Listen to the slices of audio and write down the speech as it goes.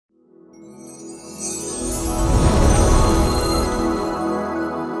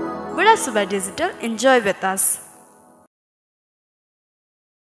Subba Digital. Enjoy with us.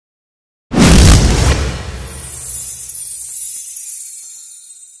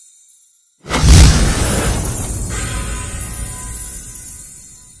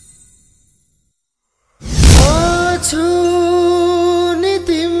 Chhu ni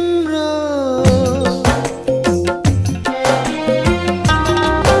Timro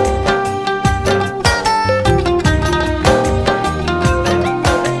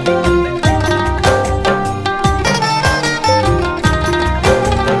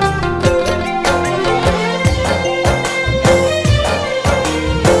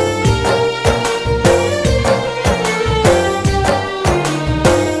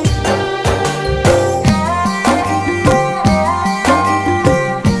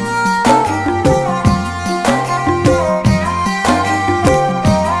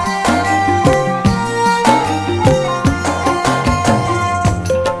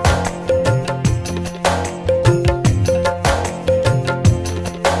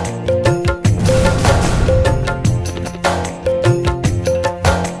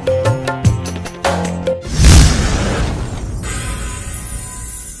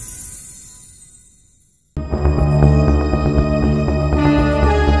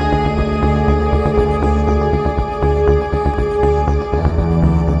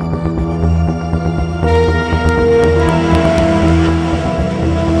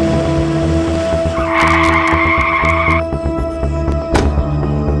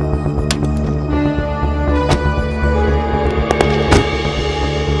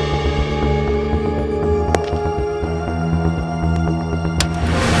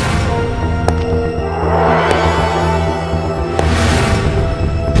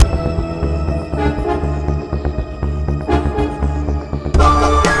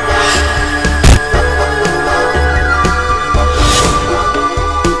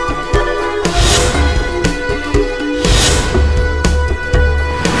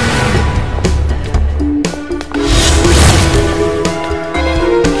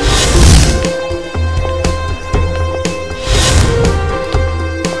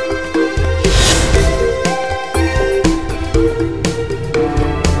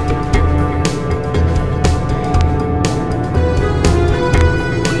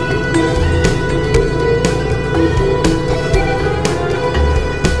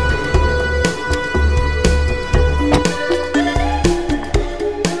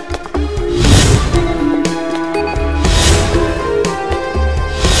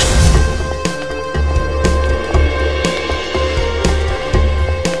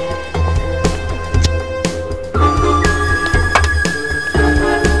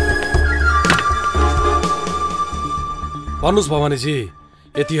भन्नुस् भवानीजी,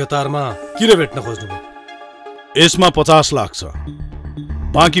 यति हतारमा किन भेट्न खोज्नुभयो? यसमा 50 लाख छ,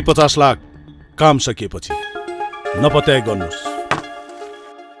 बाँकी 50 लाख काम सकिएपछि नपत्याइ गर्नुस्।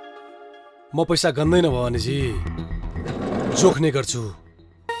 म पैसा गन्दैन भवानीजी, जोख्ने गर्छु।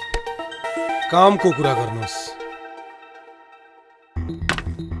 कामको कुरा गर्नुहोस्।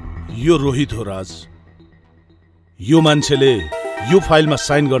 यो रोहित हो राज। यो मान्छेले यो फाइलमा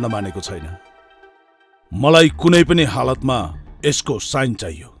साइन गर्न मानेको छैन। मलाई कुनै पनि हालतमा यसको साइन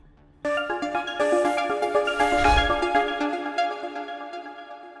चाहियो।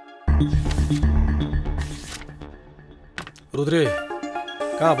 रुद्रे,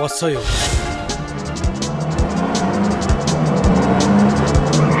 कहाँ बस्छ यो?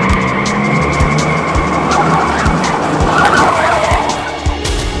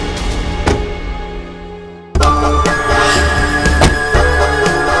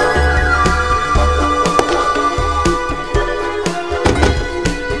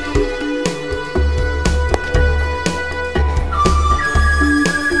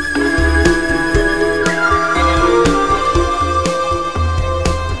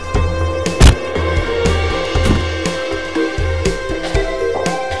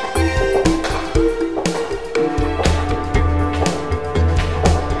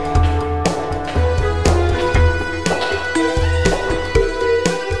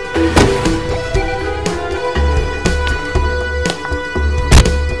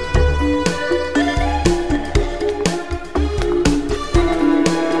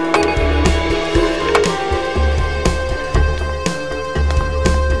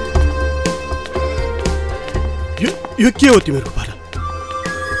 यो के हो तिम्रो पारा?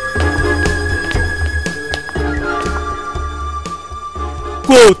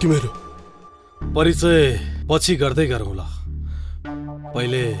 को हो तिम्रो? परिचय पछि गर्दै गरौँला,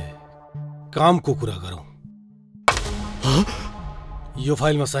 पहिले कामको कुरा गरौँ। यो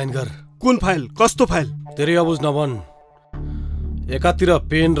फाइलमा साइन गर। कुन फाइल? कस्तो फाइल? तेरै अबुझ नबन। एकातिर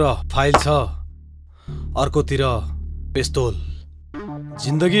पेन र फाइल छ, अर्कोतिर पिस्तोल।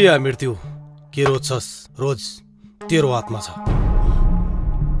 जिन्दगी या मृत्यु के रोज्छस् रोज, तेरो हातमा छ।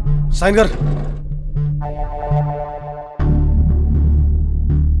 साइन गर।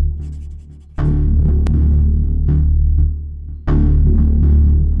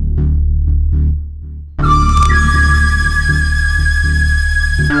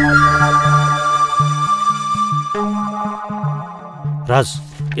 राज,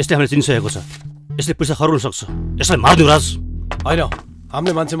 यसले हामीले चिनिसकेको छ। यसले पैसा खर्न सक्छ। यसलाई मार्दिउँ राज। होइन,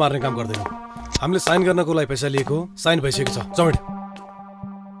 हामीले मान्छे मार्ने काम गर्दैनौँ। हामीले साइन गर्नको लागि पैसा लिएको, साइन भइसकेको छ। चौड।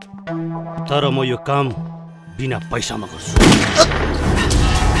 तर म यो काम बिना पैसामा गर्छु।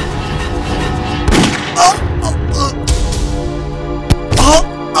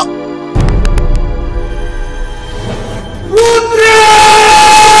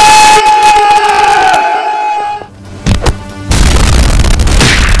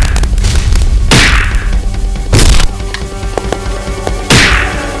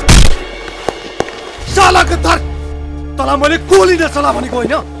 तँलाई मैले गोली नचला भनेको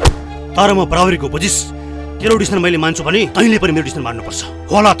होइन। तर म बराबरीको बुझिस। तेरो डिसिसन मैले मान्छु भने तैँले पनि मेरो डिसिसन मान्नुपर्छ।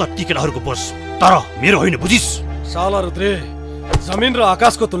 होला त ती केटाहरूको बस, तर मेरो होइन, बुझिस? साला रुद्रे, जमिन र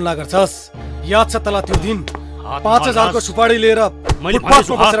आकाशको तुलना गर्छस्। याद छ तँलाई त्यो दिन 5000 को सुपारी लिएर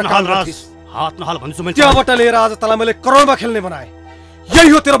हात नहाल भन्छु मैले। त्यहाँबाट लिएर आज तँलाई मैले करोडमा खेल्ने बनाए। यही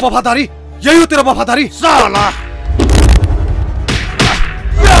हो तेरो वफादारी? यही हो तेरो वफादारी? साला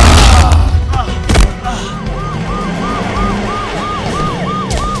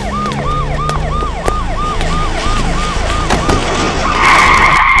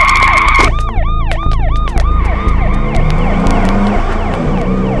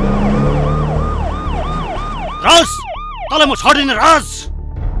तँलाई म छोड्दिनँ राज।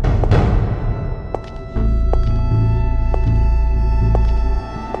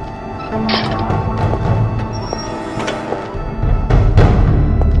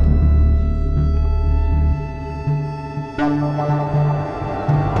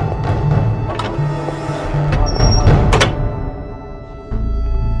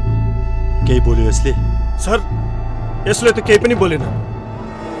 केही बोल्यो यसले? सर, यसले त केही पनि बोलेन।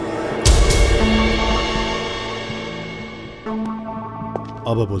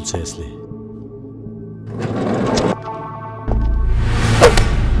 अब बोल्छ यसले।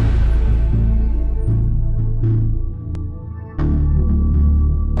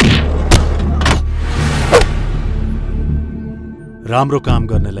 राम्रो काम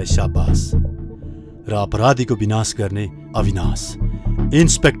गर्नेलाई शाबास र अपराधीको विनाश गर्ने अविनाश।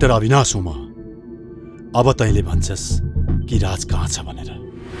 इन्स्पेक्टर अविनाश हुँ म। अब तैँले भन्छस् कि राज कहाँ छ भनेर।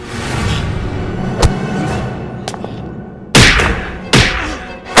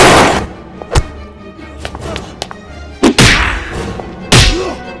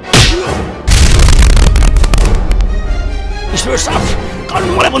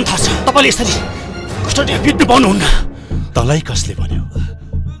 कानुन मलाई पनि थाहा छ। तपाईँले यसरी कस्टडी बित्नु पाउनुहुन्न। तँलाई कसले भन्यो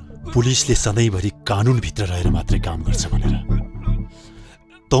पुलिसले सधैँभरि कानुनभित्र रहेर मात्रै काम गर्छ भनेर?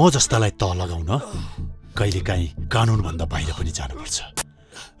 तँ जस्तालाई तह लगाउन कहिलेकाहीँ कानुनभन्दा बाहिर पनि जानुपर्छ,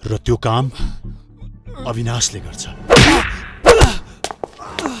 र त्यो काम अविनाशले गर्छ।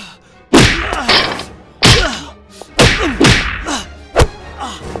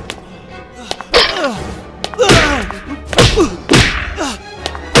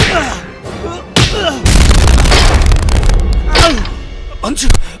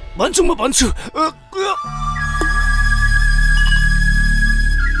 भन्छु म भन्छु।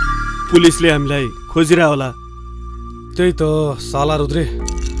 पुलिसले हामीलाई खोजिरह होला। त्यही त साला रुद्रे,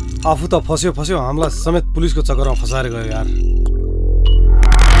 आफू त फस्यो हामीलाई समेत पुलिसको चक्करमा फसाएर गयो यार।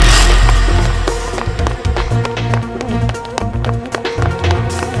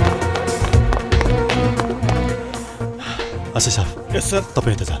 अच्छा साहब। यस सर।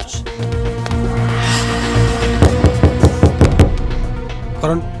 तपाईँ त जानुहोस्।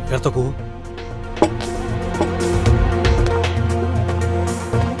 करण हेर त को?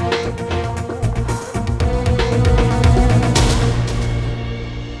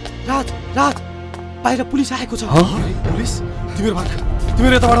 राज, बाहिर पुलिस आएको छ। पुलिस? तिमीहरू भाग,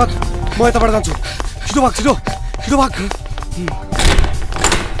 तिमीहरू यताबाट भाग, म यताबाट जान्छु। छिटो भाग, छिटो भाग।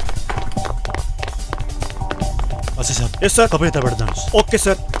 अच्छा साहब। यस सर। तपाईँ यताबाट जानुहोस्। Okay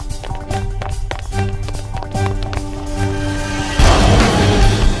sir.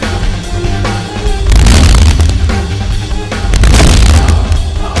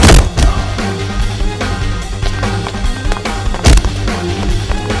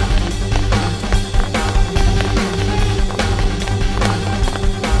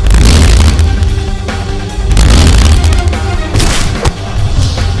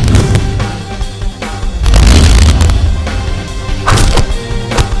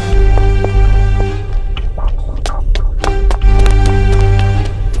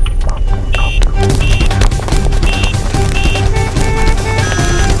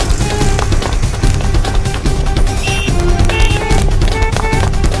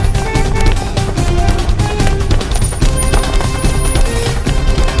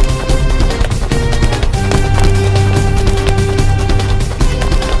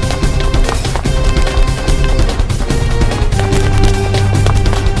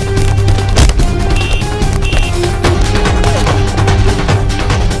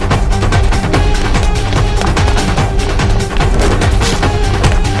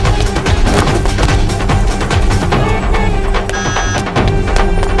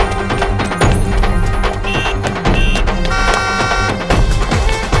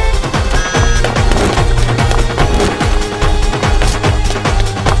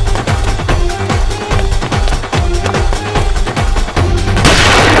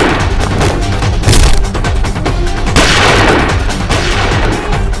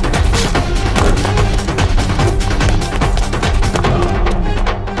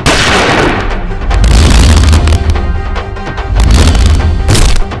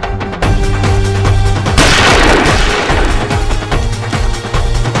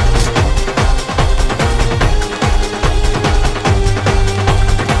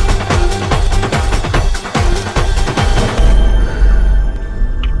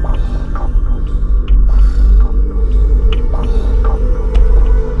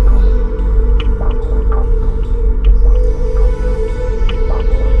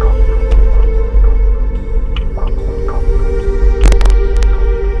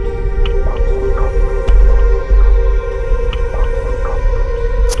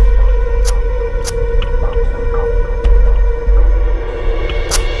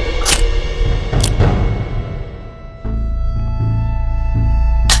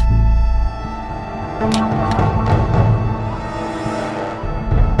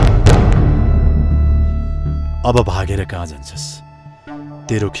 अब भागेर कहाँ जान्छस्?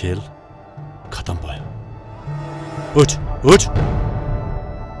 तेरो खेल खतम भयो। उठ उठ।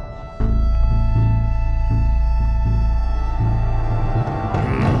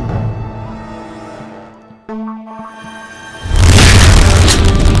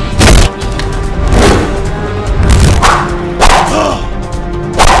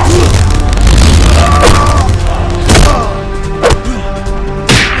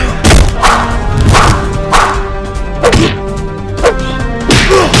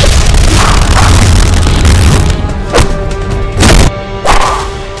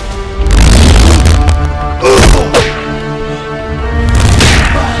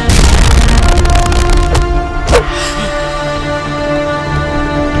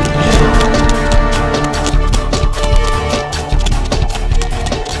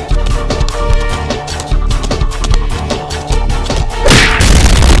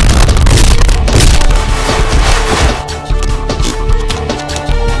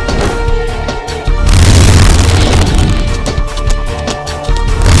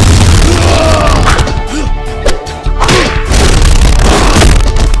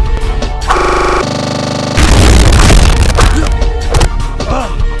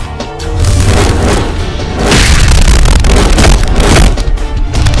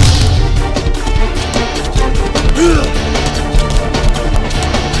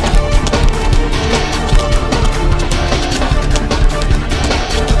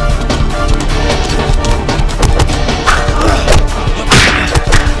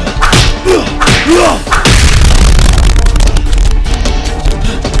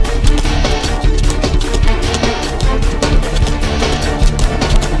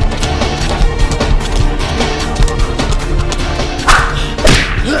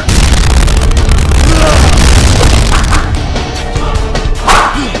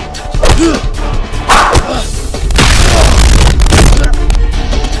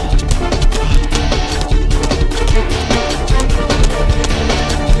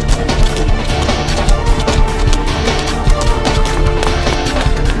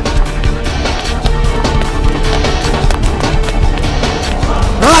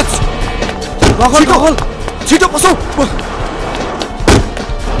 छिटो पसौ।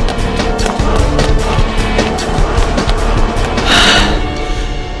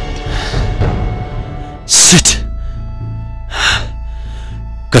 सिट।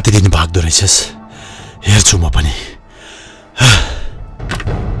 कति दिन भाग्दो रहेछस्, हेर्छु म पनि।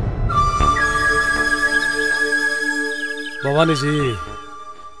 भवानीजी,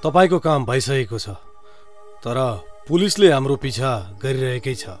 तपाईको काम भइसकेको छ, तर पुलिसले हाम्रो पिछा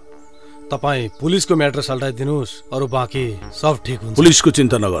गरिरहेकै छ। तपाई पुलिसको म्याटर सल्टाइदिनुस्, अरु बाँकी सब ठीक हुन्छ। पुलिसको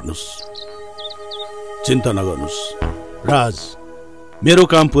चिन्ता नगर्नुस्, चिन्ता नगर्नुस्। राज, मेरो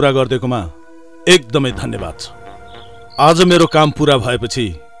काम पूरा गरिदिएकोमा एकदमै धन्यवाद छ। आज मेरो काम पूरा भएपछि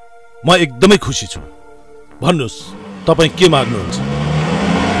म एकदमै खुसी छु। भन्नुस्, तपाई के माग्नुहुन्छ?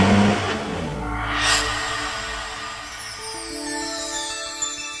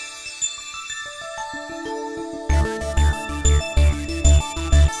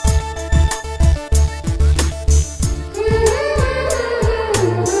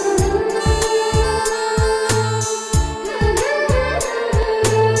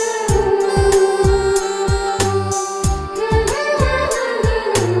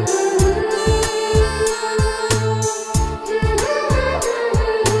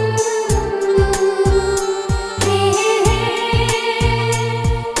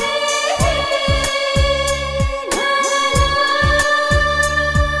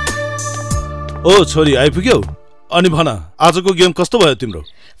 ओ छोरी, आइपुग्यौ? अनि भन, आजको गेम कस्तो भयो तिम्रो?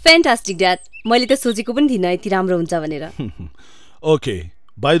 Fantastic dad. मैले त सोचेको पनि थिइनँ यति राम्रो हुन्छ भनेर। ओके,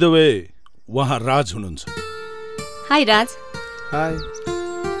 बाइ द वे, वहाँ राज हुनुहुन्छ। हाई राज। हाई।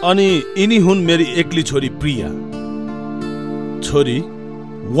 अनि यिनी हुन् मेरी एक्ली छोरी प्रिया। छोरी,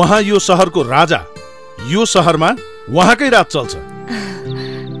 वहाँ यो शहरको राजा, यो शहरमा वहाँकै राज चल्छ।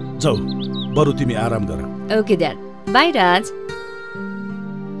 जाऊ, बरु तिमी आराम गर। ओके ड्याड, बाई राज।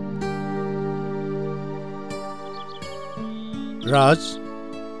 राज,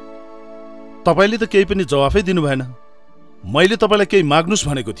 तपाईले त केही पनि जवाफै दिनु भएन। मैले तपाईलाई केही माग्नुस्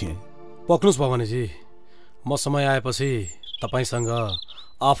भनेको थिएँ। पक्नुस् भवानीजी, म समय आएपछि तपाईसँग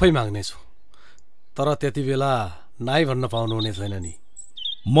आफै माग्नेछु, तर त्यति बेला नाइ भन्न पाउनुहुने छैन नि।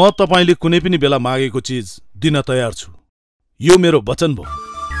 म तपाईले कुनै पनि बेला मागेको चिज दिन तयार छु। यो मेरो वचन भयो।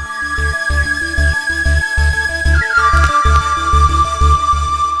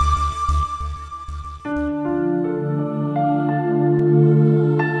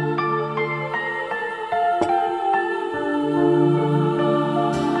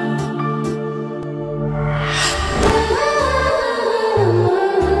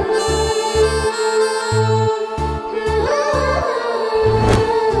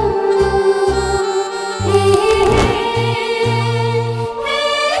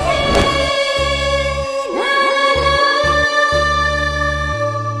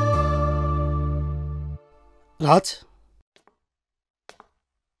 राज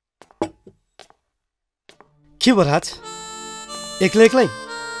के भयो राज एक्लै एक्लै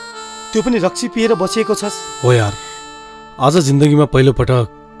त्यो पनि रक्सी पिएर बसिएको छस् हो यार आज जिन्दगीमा पहिलो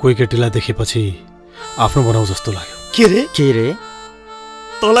पटक कोही केटीलाई देखेपछि आफ्नो बनाउ जस्तो लाग्यो के रे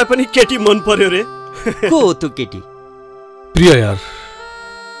तँलाई पनि केटी मन पर्यो रे को हो त्यो केटी प्रिय यार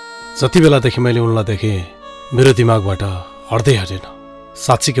जति बेलादेखि मैले उनलाई देखेँ मेरो दिमागबाट हट्दै हटेन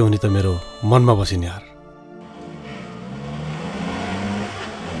साँच्ची के उनी त मेरो मनमा बसिन् यार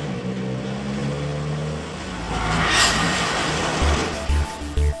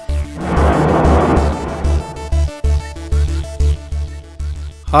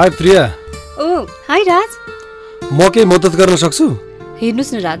हाई प्रिया ओ हाई राज म केही मद्दत गर्न सक्छु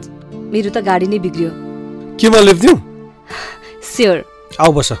हेर्नुस् न राज मेरो त गाडी नै बिग्रियो केमा लिफ्ट दिउँ स्योर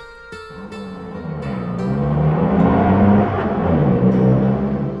आऊ बस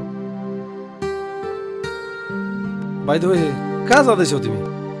बाइ द वे कहाँ जाँदैछौ तिमी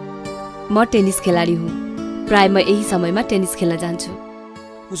म टेनिस खेलाडी हुँ प्राय म यही समयमा टेनिस खेल्न जान्छु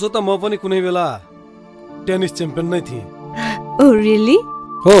उसो त म पनि कुनै बेला टेनिस च्याम्पियन नै थिएँ ओ रियली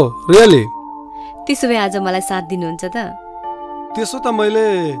हो रियली त्यसो भए आज मलाई साथ दिनुहुन्छ त त्यसो त मैले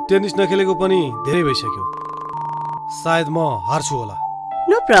टेनिस नखेलेको पनि धेरै भइसक्यो सायद म हार्छु होला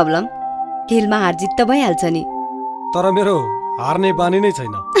नो प्रब्लम खेलमा हार जित त भइहाल्छ नि तर मेरो हार्ने बानी नै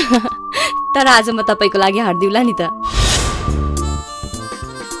छैन तर आज म तपाईको लागि हार्दिउला नि त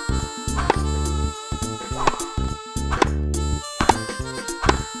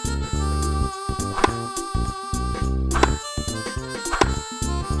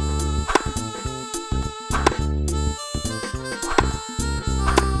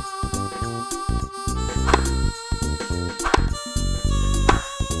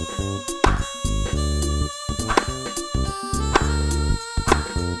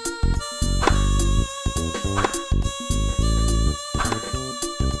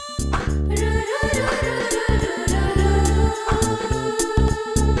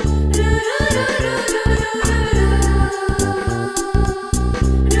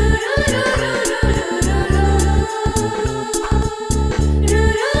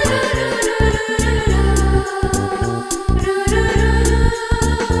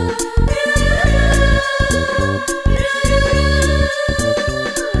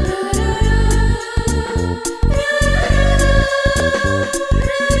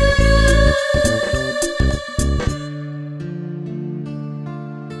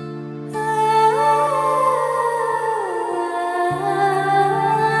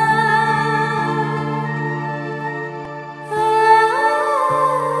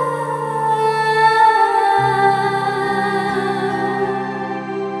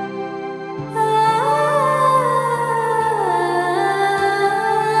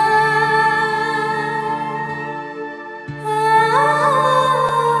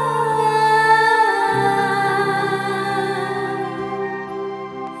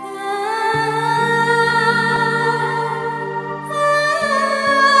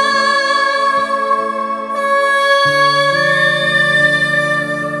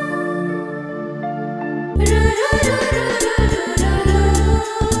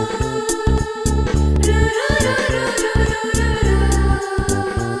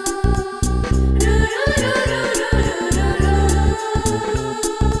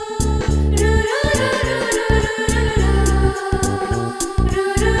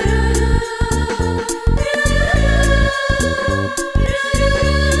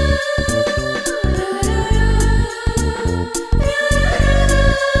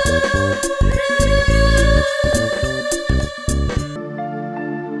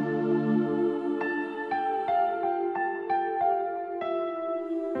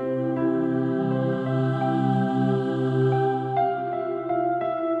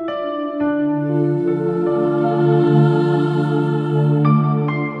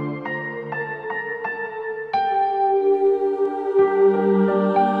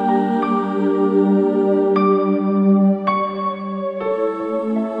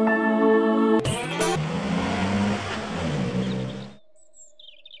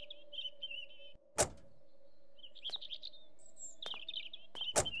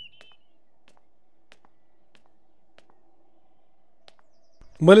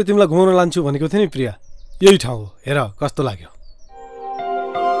मैले तिमीलाई घुमाउन लान्छु भनेको थिएँ नि प्रिया यही ठाउँ हो हेर कस्तो लाग्यो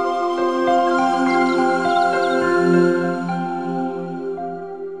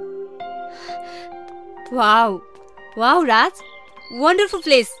wow wow Raj wonderful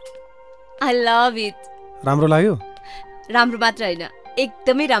place I love it राम्रो लाग्यो राम्रो मात्र हैन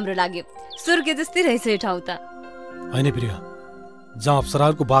एकदमै राम्रो लाग्यो स्वर्ग जस्तै रहेछ यो ठाउँ त हैन प्रिया जहाँ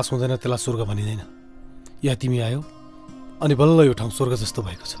अप्सराहरूको बास हुँदैन त्यसलाई स्वर्ग भनिदैन या तिमी आयो अनि बल्ल यो ठाउँ स्वर्ग जस्तो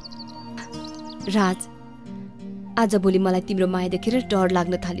भएको छ। राज, आज भोलि मलाई तिम्रो माया देखेर डर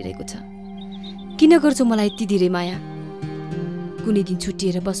लाग्न थालिरहेको छ। किन गर्छौ मलाई यति धेरै माया? कुनै दिन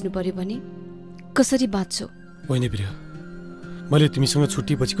छुट्टिएर बस्नु पर्यो भने कसरी बाँच्छौ? होइन प्रिय, मैले तिमीसँग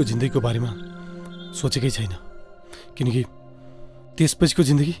छुट्टिएपछिको जिन्दगीको बारेमा सोचेकै छैन, किनकि त्यसपछिको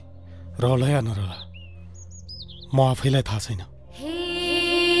जिन्दगी रहला या नरहला म आफैलाई थाहा छैन।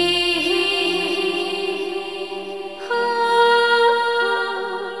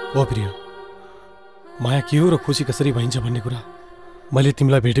 ओ प्रिय, माया के हो र खुसी कसरी भइन्छ भन्ने कुरा मैले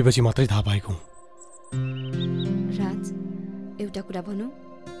तिमीलाई भेटेपछि मात्रै थाहा पाएको हुँ। राज, एउटा कुरा भनौँ?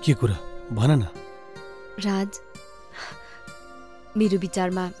 के कुरा? भन न। राज, मेरो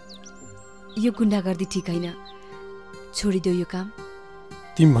विचारमा यो गुण्डागर्दी ठिक होइन, छोडिदेऊ यो काम।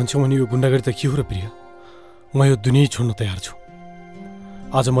 तिमी भन्छौ भने यो गुण्डागर्दी त के हो र प्रिय? म यो दुनिया छोड्न तयार छु।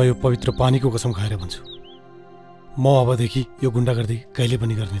 आज म यो पवित्र पानीको कसम खाएर भन्छु, म अबदेखि यो गुण्डागर्दी कहिले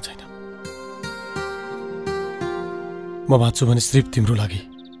पनि गर्ने छैन। म बाँच्छु भने सिर्फ तिम्रो लागि,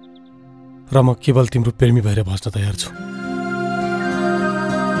 र म केवल तिम्रो प्रेमी भएर बाँच्न तयार छु।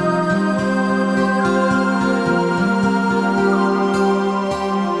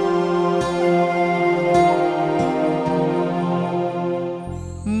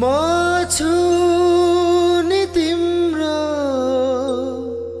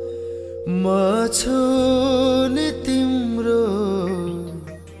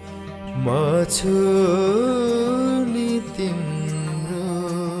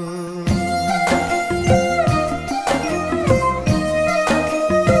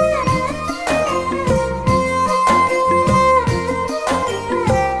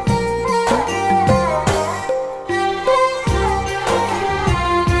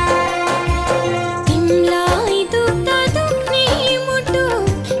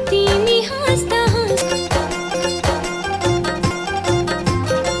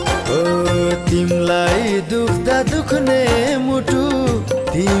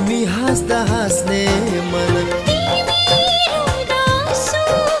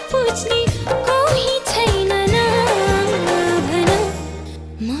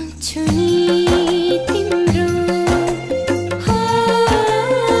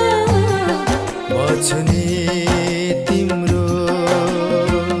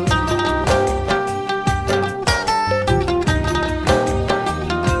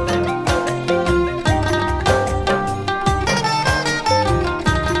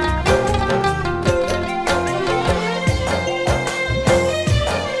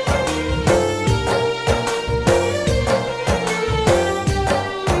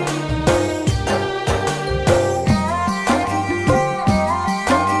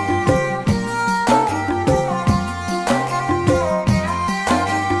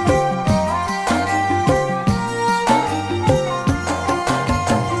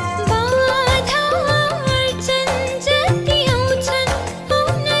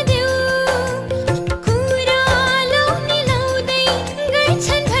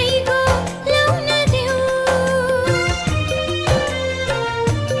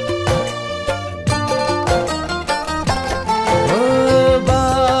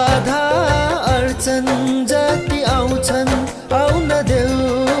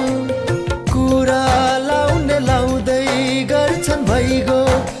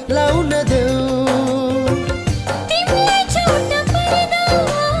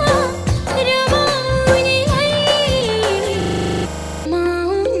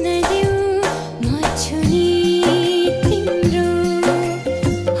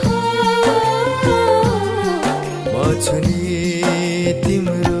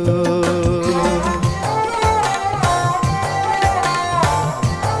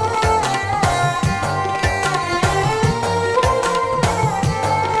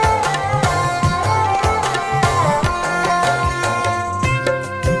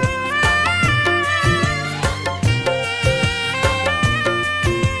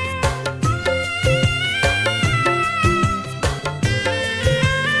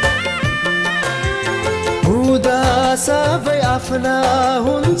 सबै आफ्ना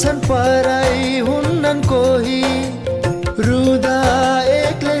हुन्छन्, पराई हुन्नन् कोही। रुदा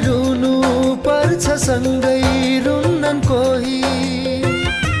एक्लै रुनु पर्छ, सँगै रुन्नन् कोही।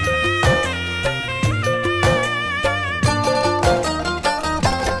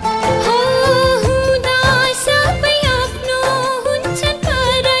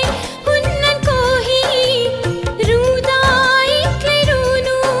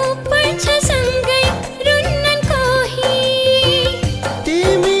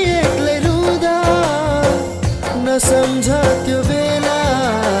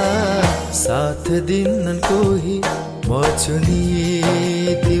 साथ दिन्नन् कोही म छु नि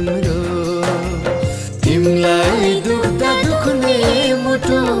तिम्रो तिमीलाई दुख्दा दुख्ने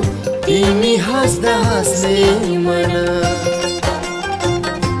मुटु तिमी हाँस्दा हाँस्ने मन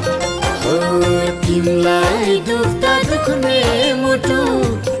तिमीलाई दुख्दा दुख्ने मुटु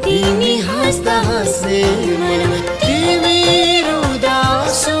तिमी हाँस्दा हाँस्ने मन तिमी रुँदा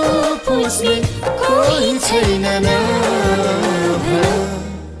आँसु पुस्ने कोही छैन न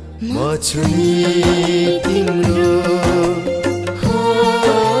म छु नि तिम्रो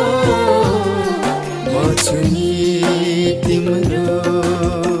म छु नि तिम्रो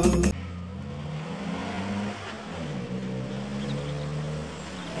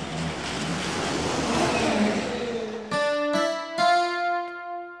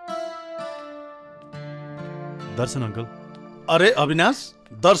दर्शन अंकल। अरे अविनाश,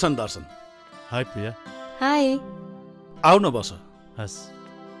 दर्शन दर्शन। हाय प्रिया। हाय। आउ न बस। हस्।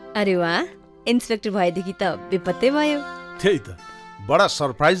 अरे वाह, इन्स्पेक्टर भएदेखि त बेपत्तै भयो। त्यही त, बडा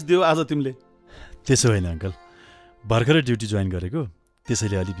सरप्राइज दियो आज तिमीले। त्यसो होइन अंकल, भर्खरै ड्युटी जोइन गरेको,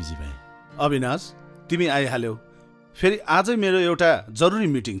 त्यसैले अलि बिजी भएँ। अविनाश, तिमी आइहाल्यौ। फेरि आजै मेरो एउटा जरुरी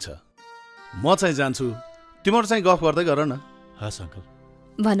मिटिङ छ, म चाहिँ जान्छु, तिम्रो चाहिँ गफ गर्दै गर न। हस् अंकल।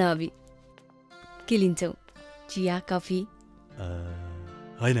 भन अभि, के लिन्छौ? चिया, कफी?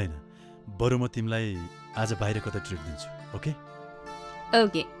 होइन होइन, बरु म तिमीलाई आज बाहिर कतै ट्रिट दिन्छु। Okay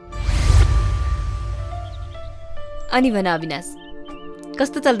okay. अनि भन अविनाश,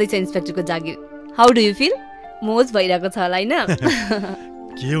 कस्तो चल्दैछ इन्स्पेक्टरको जागिर? How do you feel? मोज भइरहेको छ होला होइन?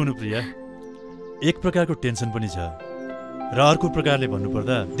 के हुनु प्रिया, एक प्रकारको टेन्सन पनि छ र अर्को प्रकारले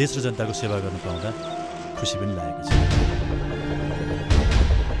भन्नुपर्दा देश र जनताको सेवा गर्न पाउँदा खुसी पनि लागेको छ।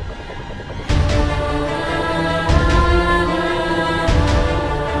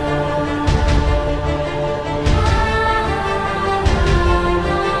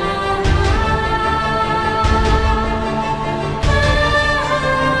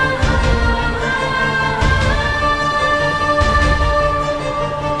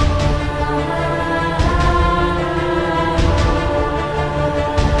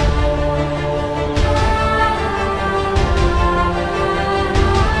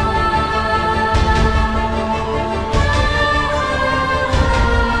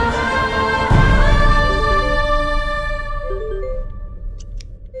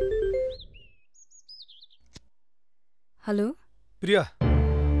 हेलो प्रिया,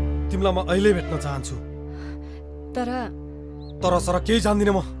 तिमीलाई म अहिले भेट्न चाहन्छु। तर सर केही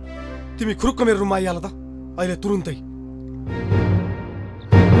जान्दिनँ म। तिमी खुरुक्क मेरो रुममा आइहाल त अहिले, तुरुन्तै।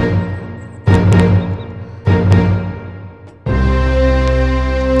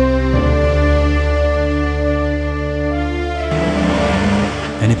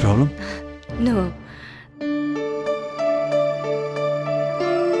 Any problem? नो।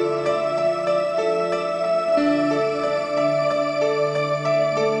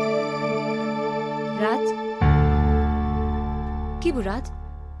 राज,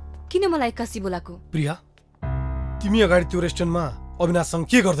 किन मलाई एक्कासी बोलाको? प्रिया, तिमी अगाडि त्यो रेस्टुरेन्टमा अविनाशसँग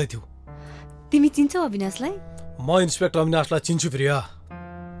के गर्दै थियौ? तिमी चिन्छौ अविनाशलाई? म इन्स्पेक्टर अविनाशलाई चिन्छु प्रिया,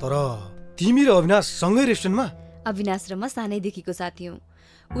 तर तिमी र अविनाश सँगै रेस्टुरेन्टमा? अविनाश र म सानैदेखिको साथी हौ।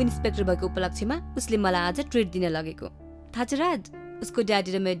 ऊ इन्स्पेक्टर भएको उपलक्ष्यमा उसले मलाई आज ट्रिट दिन लगेको। थाहा छ राज, उसको ड्याडी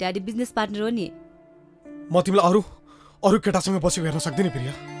र मेरो ड्याडी बिजनेस पार्टनर हो नि। म तिमीलाई अरू केटासँग बसेको हेर्न सक्दिनँ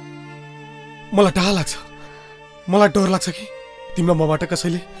प्रिया। मलाई डाहा लाग्छ, मलाई डर लाग्छ कि तिम्रो मबाट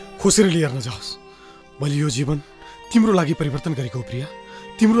कसैले खोसेर लिएर नजाओस्। मैले यो जीवन तिम्रो लागि परिवर्तन गरेको हो प्रिया,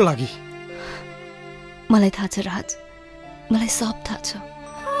 तिम्रो लागि। मलाई थाहा छ राज, मलाई सब थाहा छ।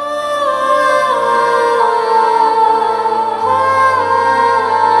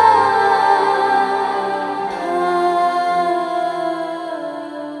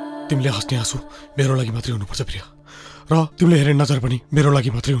 तिमीले हाँस्ने आँसु मेरो लागि मात्रै हुनुपर्छ प्रिया, र तिमीले हेर्ने नजर पनि मेरो लागि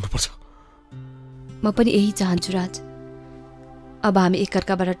मात्रै हुनुपर्छ। म पनि यही चाहन्छु राज। अब हामी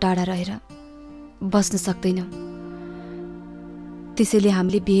एकअर्काबाट टाढा रहेर बस्न सक्दैनौँ, त्यसैले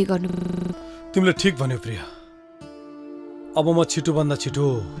हामीले बिहे गर्नु। तिमीले ठिक भन्यौ प्रिया। अब म छिटोभन्दा छिटो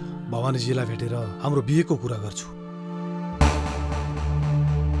भवानीजीलाई भेटेर हाम्रो बिहेको कुरा गर्छु।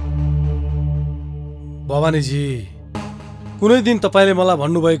 भवानीजी, कुनै दिन तपाईँले मलाई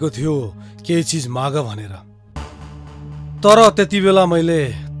भन्नुभएको थियो केही चिज माग भनेर, तर त्यति बेला मैले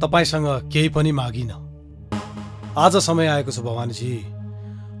तपाईँसँग केही पनि मागिनँ। आज समय आएको छ भवानीजी,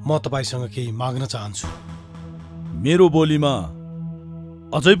 म तपाईँसँग केही माग्न चाहन्छु। मेरो बोलीमा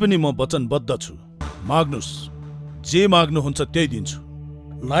अझै पनि म वचनबद्ध छु। माग्नुस्, जे माग्नुहुन्छ त्यही दिन्छु।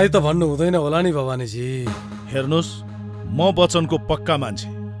 नाइ त भन्नु हुँदैन होला नि भवानीजी। हेर्नुहोस्, म वचनको पक्का मान्छे।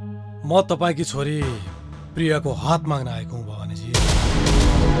 म तपाईँकी छोरी प्रियाको हात माग्न आएको हुँ भवानीजी।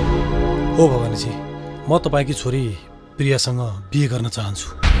 हो भवानीजी, म तपाईँकी छोरी प्रियासँग बिहे गर्न चाहन्छु।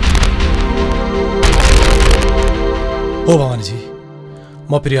 हो भवानीजी,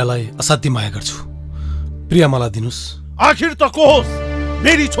 म प्रियालाई असाध्यै माया गर्छु। प्रिया मलाई दिनुस्। आखिर त को होस्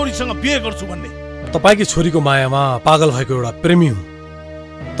मेरी छोरीसँग बिहे गर्छु भन्ने? तपाईँकी छोरीको मायामा पागल भएको एउटा प्रेमी हुँ।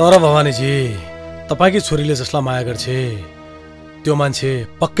 तर भवानीजी, तपाईँकी छोरीले जसलाई माया गर्छे त्यो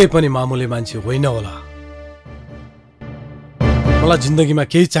मान्छे पक्कै पनि मामुले मान्छे होइन होला। मलाई जिन्दगीमा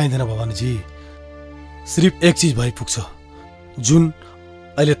केही चाहिँदैन भवानीजी, सिर्फ एक चिज भइ पुग्छ, जुन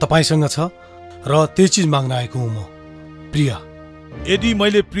अहिले तपाईँसँग छ र त्यही चिज माग्न आएको हुँ म, प्रिया। यदि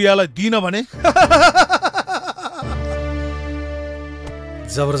मैले प्रियालाई दिन भने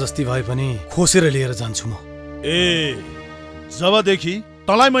जबरजस्ती भए पनि खोसेर लिएर जान्छु म। जबदेखि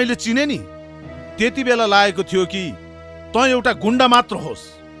तँलाई मैले चिने नि, त्यति बेला लागेको थियो कि तँ एउटा गुण्डा मात्र होस्।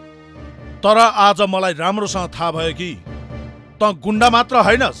 तर आज मलाई राम्रोसँग थाहा भयो कि तँ गुण्डा मात्र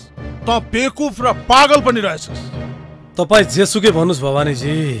हैनस्, तँ बेकुफ र पागल पनि रहेछस्। तपाईँ जेसुकै भन्नुहोस्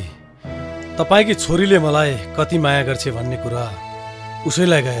भवानीजी, तपाईँकी छोरीले मलाई कति माया गर्छ भन्ने कुरा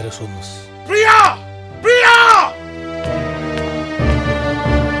उसैलाई गएर सोध्नुहोस्। प्रिया, प्रिया!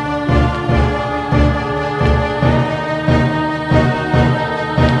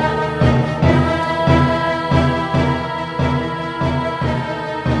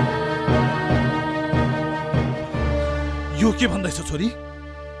 यो के भन्दैछौ छोरी?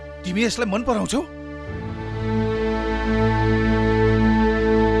 तिमी यसलाई मन पराउँछौ?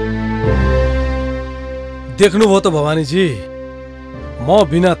 देख्नुभयो त भवानीजी, म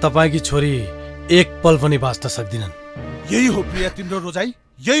बिना तपाईँकी छोरी एक पल पनि बाँच्न सक्दिनन्। यही हो प्रिया तिम्रो रोजाई,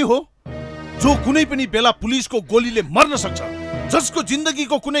 यही हो जो कुनै पनि बेला पुलिसको गोलीले मर्न सक्छ, जसको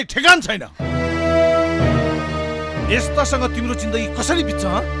जिन्दगीको कुनै ठेगान छैन। यस्तासँग तिम्रो जिन्दगी कसरी बित्छ?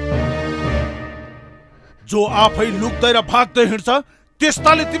 जो आफै लुक्दै र भाग्दै हिँड्छ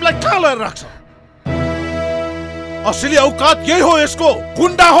त्यस्ताले तिमीलाई कहाँ लिएर राख्छ? असली औकात यही हो यसको।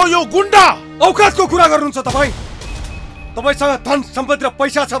 गुण्डा हो यो, गुण्डा। औकातको कुरा गर्नुहुन्छ तपाईँ? तपाईसँग धन सम्पत्ति र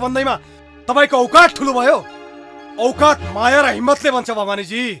पैसा छ भन्दैमा तपाईँको औकात ठुलो भयो? औकात माया र हिम्मतले भन्छ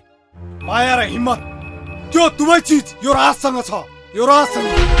भवानीजी, माया र हिम्मत, त्यो दुवै चिज यो राजसँग छ। यो राजसँग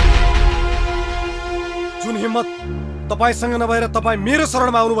जुन हिम्मत तपाईँसँग नभएर तपाईँ मेरो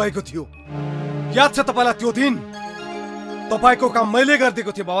शरणमा आउनुभएको थियो, याद छ तपाईँलाई त्यो दिन? तपाईँको काम मैले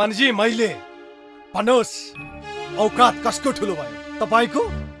गरिदिएको थिएँ भवानीजी, मैले। भन्नुहोस्, औकात कसको ठुलो भयो, तपाईँको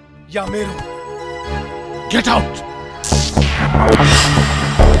या मेरो? Get out!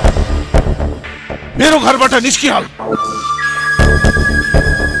 मेरो घरबाट निस्किहाल।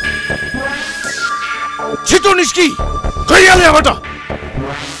 छिटो निस्कि, गइहाल यहाँबाट।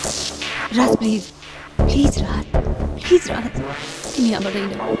 राज प्लिज, प्लिज राज, प्लिज राज, तिमी यहाँबाट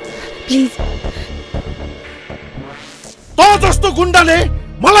हिँड प्लिज। तँ जस्तो गुण्डाले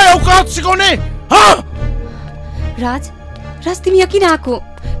मलाई औकात सिकाउने? राज, राज तिमी यहाँ किन आएको?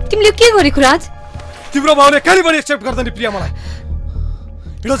 तिमीले के गरेको राज? तिम्रो भाउले कहिले पनि एक्सेप्ट गर्दैन प्रिया मलाई।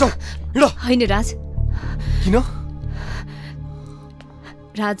 हिँड जाऊ, हिँड। होइन राज। किन?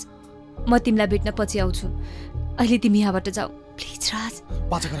 राज, म तिमीलाई भेट्न पछि आउँछु, अहिले तिमी यहाँबाट जाऊ प्लिज राज।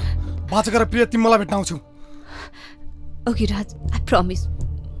 बाचा गर प्रिया, तिमी मलाई भेट्न आउँछु। ओके राज, आई प्रमिस,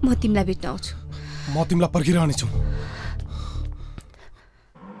 म तिमीलाई भेट्न आउँछु। म तिमीलाई पर्खिरहनेछु।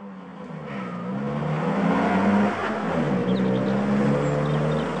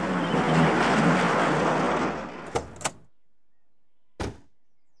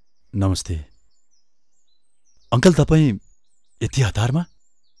 नमस्ते अंकल, तपाईँ यति हतारमा?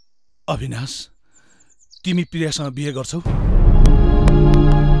 अविनाश, तिमी प्रियासँग बिहे गर्छौ?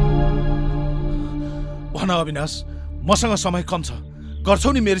 भन अविनाश, मसँग समय कम छ,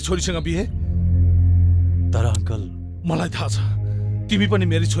 गर्छौ नि मेरी छोरीसँग बिहे? तर अंकल, मलाई थाहा छ तिमी पनि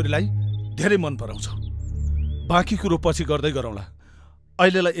मेरी छोरीलाई धेरै मन पराउँछौ। बाँकी कुरो पछि गर्दै गरौँला।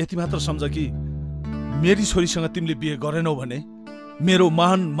 अहिलेलाई यति मात्र सम्झ कि मेरी छोरीसँग तिमीले बिहे गरेनौ भने मेरो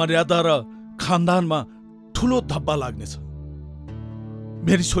मान मर्यादा र खानदानमा ठुलो धब्बा लाग्नेछ।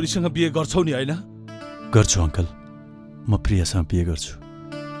 मेरी छोरीसँग बिहे गर्छौ नि, हैन? गर्छु अंकल, म प्रियासँग बिहे गर्छु।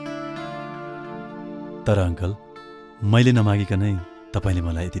 तर अंकल, मैले नमागिकनै तपाईले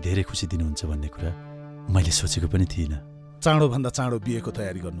मलाई यति धेरै खुसी दिनुहुन्छ भन्ने कुरा मैले सोचेको पनि थिइनँ। चाँडो भन्दा चाँडो बिहेको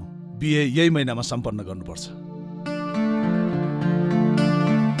तयारी गर्नु। बिहे यही महिनामा सम्पन्न गर्नुपर्छ।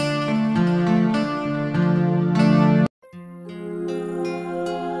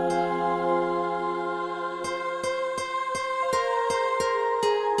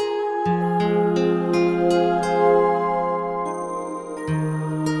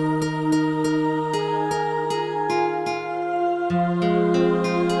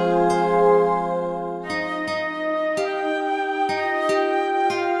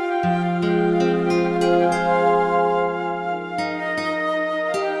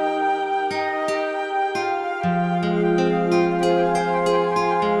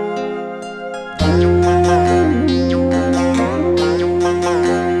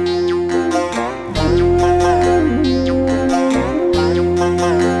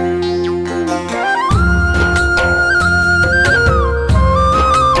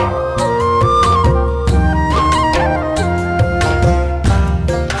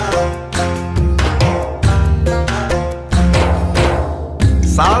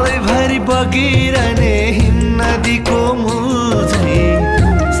 बगिरहने हिम नदीको मूल झैं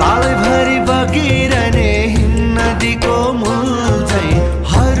सालैभरि बगिरहने हिम नदीको मूल झैं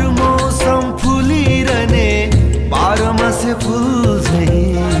हर मौसम फुलिरहने 12 मासे फुल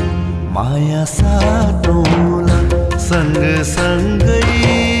झैं माया साटौँला सँग सँगै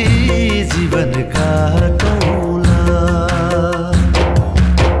जीवन काटौँला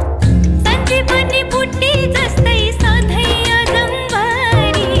सञ्जीवनी बुट्टी जस्तै सधैँ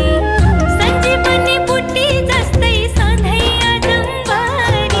अजम्भरी सञ्जीवनी बुट्टी जस्तै सधैँ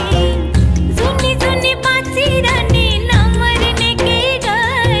अजम्भरी जुनी जुनी बाँचिरहने नमर्ने केही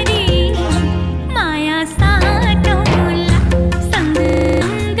गरी माया साटौँला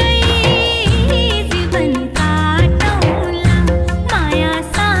सँगै जीवन काटौँला माया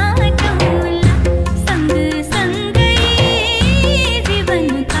साटौँला सँगसँगै जीवन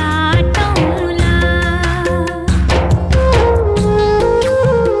काटौँला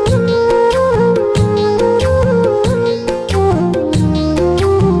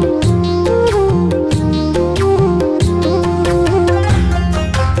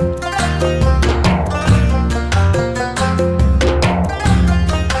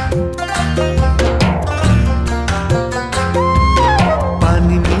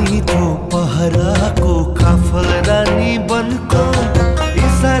पानी मिठो पहराको काफल रानी बनको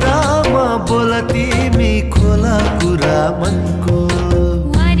इसारामा बोल तिमी खोला कुरा मनको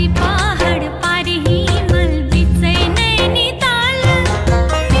वारी पहाड पारी हिमाल बिचै नैनीताल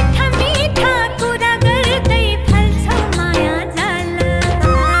मिठा मिठा कुरा गर्दै फल्छ माया जाल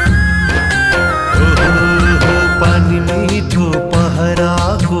ओहो पानी मिठो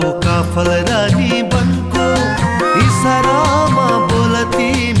पहराको काफल रानी बनको इसारामा बोल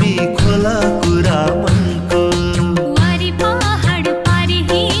तिमी खोला कुरा मनको वारी पहाड पारी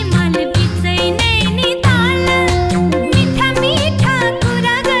हिमाल बिचै नैनीताल मिठा मिठा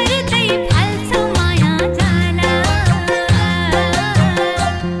कुरा गर्दै फल्छ माया जाल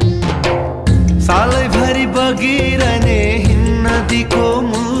सालैभरि बगिरहने हिम नदीको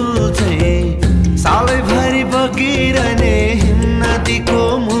मूल झैं सालैभरि बगिरहने हिम नदीको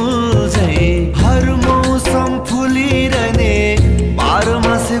मूल झैं हर मौसम फुलिरहने 12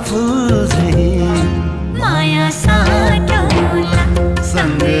 मासे फुल झैं माया साटौँला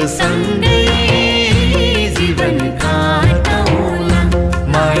सँगसँगै जीवन काटौँला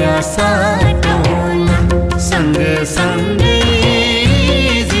माया साटौँला सँगसँगै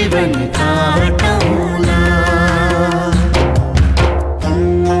जीवन काटौँला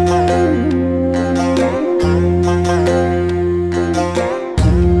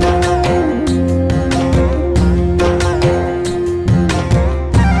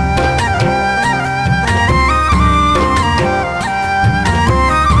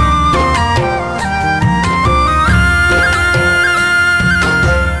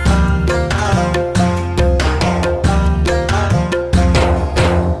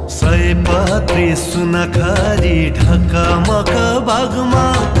सयपत्री सुनखरी ढकमक बागमा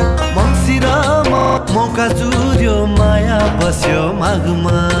मङ्सिरमा मौका चुर्यो माया बस्यो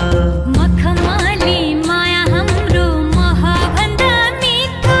माघमा मखमली माया हाम्रो महभन्दा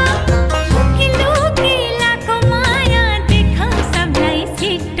मिठो लुकी लुकी लाको माया देखाउँ सबलाई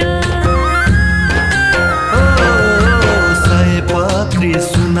छिटो सयपत्री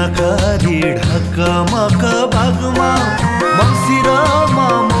सुनखरी ढकमक बागमा मङ्सिरमा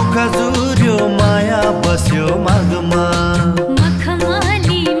मौका चुर्यो माया बस्यो माघमा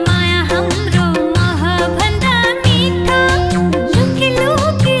मखमली माया हाम्रो महभन्दा मिठो लुकी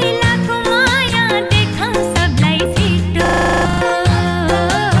लुकी लाको माया देखाउँ सबलाई छिटो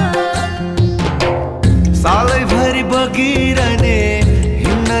सालैभरि बगिरहने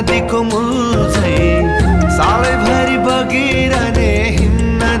हिम नदीको मूल झैं सालैभरि बगिरहने हिम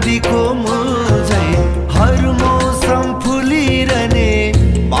नदीको मूल झैं हर मौसम फुलिरहने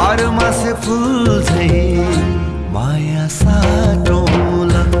 12 मासे फुल झैं माया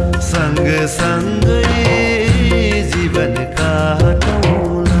साटौँला सँगसँगै जीवन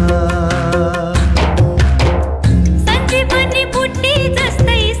काटौँला सञ्जीवनी बुट्टी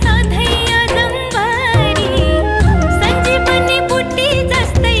जस्तै सधैँ अजम्भरी सञ्जीवनी बुट्टी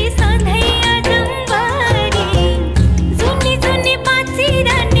जस्तै सधैँ अजम्भरी जुनी जुनी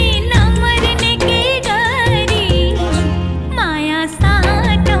बाँचिरहने नमर्ने केही गरी माया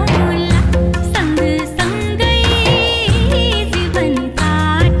साटौँला सँग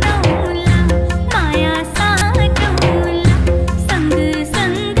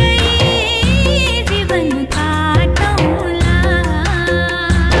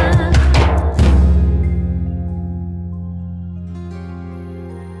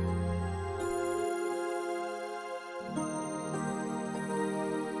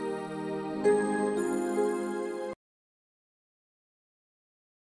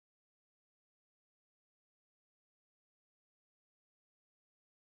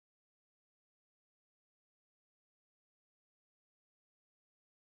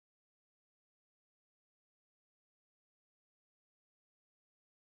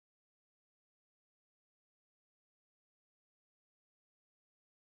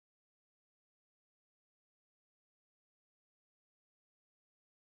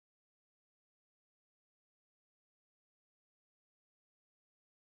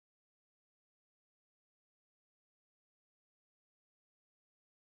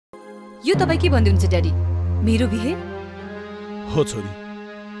यो तपाईँ के भन्नुहुन्छ ड्याडी? मेरो बिहे? हो छोरी,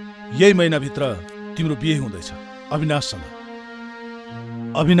 यही महिनाभित्र तिम्रो बिहे हुँदैछ अविनाशसँग।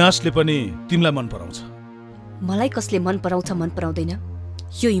 अविनाशले पनि तिमीलाई मन पराउँछ। मलाई कसले मन पराउँछ मन पराउँदैन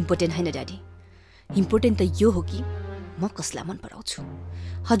यो इम्पोर्टेन्ट होइन ड्याडी। इम्पोर्टेन्ट त यो हो कि म कसलाई मन पराउँछु।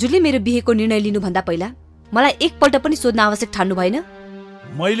 हजुरले मेरो बिहेको निर्णय लिनुभन्दा पहिला मलाई एकपल्ट पनि सोध्न आवश्यक ठान्नु भएन?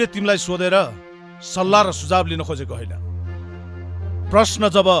 मैले तिमीलाई सोधेर सल्लाह र सुझाव लिन खोजेको होइन। प्रश्न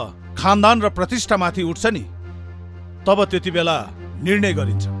जब खानदान र प्रतिष्ठामाथि उठ्छ नि, तब त्यति बेला निर्णय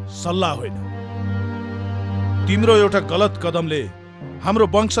गरिन्छ, सल्लाह होइन। तिम्रो एउटा गलत कदमले हाम्रो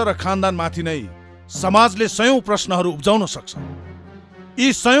वंश र खानदानमाथि नै समाजले सयौं प्रश्नहरू उब्जाउन सक्छ।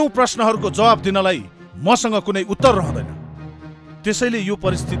 यी सयौं प्रश्नहरूको जवाब दिनलाई मसँग कुनै उत्तर रहँदैन। त्यसैले यो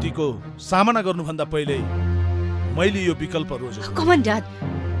परिस्थितिको सामना गर्नुभन्दा पहिले मैले यो विकल्प रोजेको। कमन ड्याड,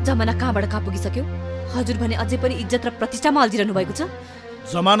 जमाना कहाँबाट कहाँ पुगिसक्यो? हजुर भने अझै पनि इज्जत र प्रतिष्ठामा अल्झिरहनु भएको छ।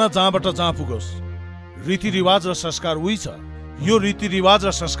 जमाना जहाँबाट जहाँ पुगोस्, रीतिरिवाज र संस्कार उही छ। यो रीतिरिवाज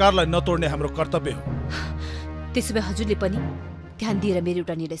र संस्कारलाई नतोड्ने हाम्रो कर्तव्य हो। त्यसो भए हजुरले पनि ध्यान दिएर मेरो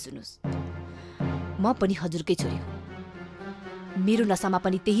एउटा निर्णय सुन्नुहोस्। म पनि हजुरकै छोरी हो। मेरो नसामा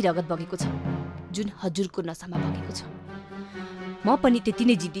पनि त्यही रगत बगेको छ जुन हजुरको नसामा बगेको छ। म पनि त्यति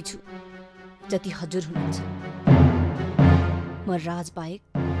नै जिद्दी छु जति हजुर हुनुहुन्छ। म राज बाहेक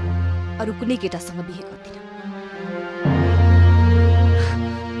अरू कुनै केटासँग बिहे गर्दिनँ।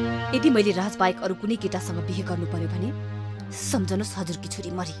 यदि मैले राज बाहेक अरू कुनै केटासँग बिहे गर्नु पर्यो भने सम्झनुहोस् हजुरकी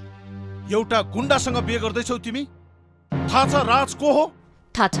छोरी मरी। एउटा गुण्डासँग बिहे गर्दैछौ तिमी? थाहा छ राज को हो?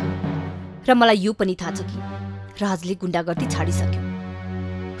 थाहा छ, र मलाई यो पनि थाहा छ कि राजले गुण्डागर्दी छाडिसक्यो।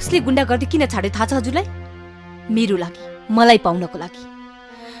 उसले गुण्डागर्दी किन छाड्यो थाहा छ हजुरलाई? मेरो लागि, मलाई पाउनको लागि।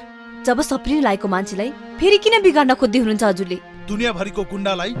 जब सप्रिन लागेको मान्छेलाई फेरि किन बिगार्न खोज्दै हुनुहुन्छ हजुरले? दुनियाँभरिको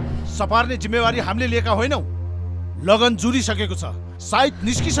गुण्डालाई सपार्ने जिम्मेवारी हामीले लिएका होइनौ। लगन जुरिसकेको छ, साइत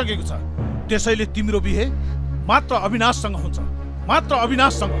निस्किसकेको छ। त्यसैले तिम्रो बिहे मात्र अविनाशसँग हुन्छ, मात्र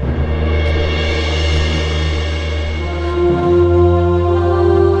अविनाशसँग।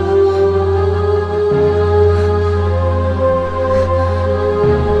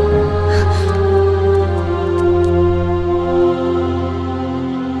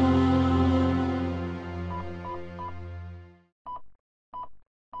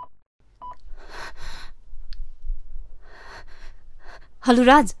 हेलो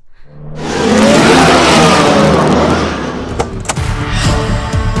राज।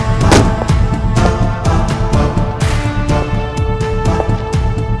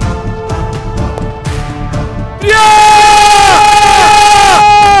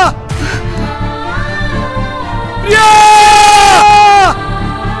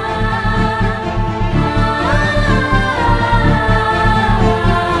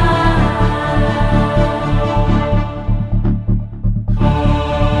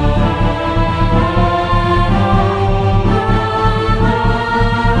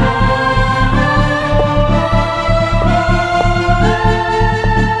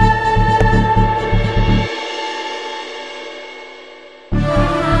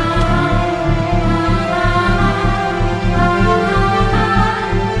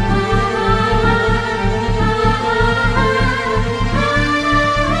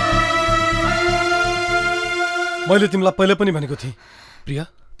 मैले तिमीलाई पहिले पनि भनेको थिएँ प्रिया,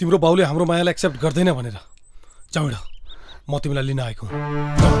 तिम्रो बाउले हाम्रो मायालाई एक्सेप्ट गर्दैन भनेर। जाऊ हिँड, म तिमीलाई लिन आएको हुँ।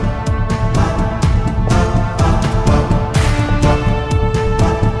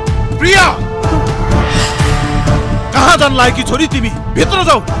 प्रिया, कहाँ जान लागेकी छोरी तिमी? भित्र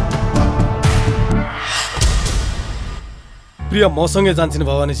जाऊ। प्रिया मसँगै जान्छन्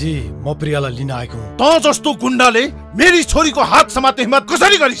भवानीजी, म प्रियालाई लिन आएको हुँ। त जस्तो गुण्डाले मेरी छोरीको हात समात्ने हिम्मत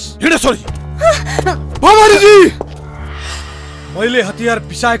कसरी गरिस्? हिँड छोरी। भवानीजी, मैले हतियार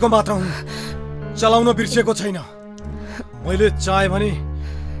पिसाएको मात्र हुँ, चलाउन बिर्सिएको छैन। मैले चाहे भने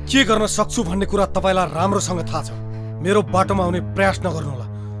के गर्न सक्छु भन्ने कुरा तपाईलाई राम्रोसँग थाहा छ। मेरो बाटोमा आउने प्रयास नगर्नुहोला।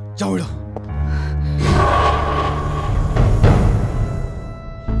 जाऊ हिँड।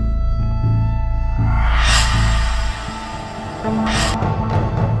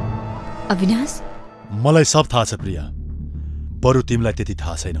 अविनाश, मलाई सब थाहा छ प्रिया, बरु तिमीलाई त्यति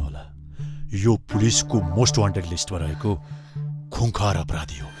थाहा छैन होला। यो पुलिसको मोस्ट वान्टेड लिस्टमा रहेको खुंखार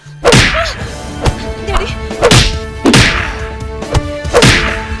अपराधी हो।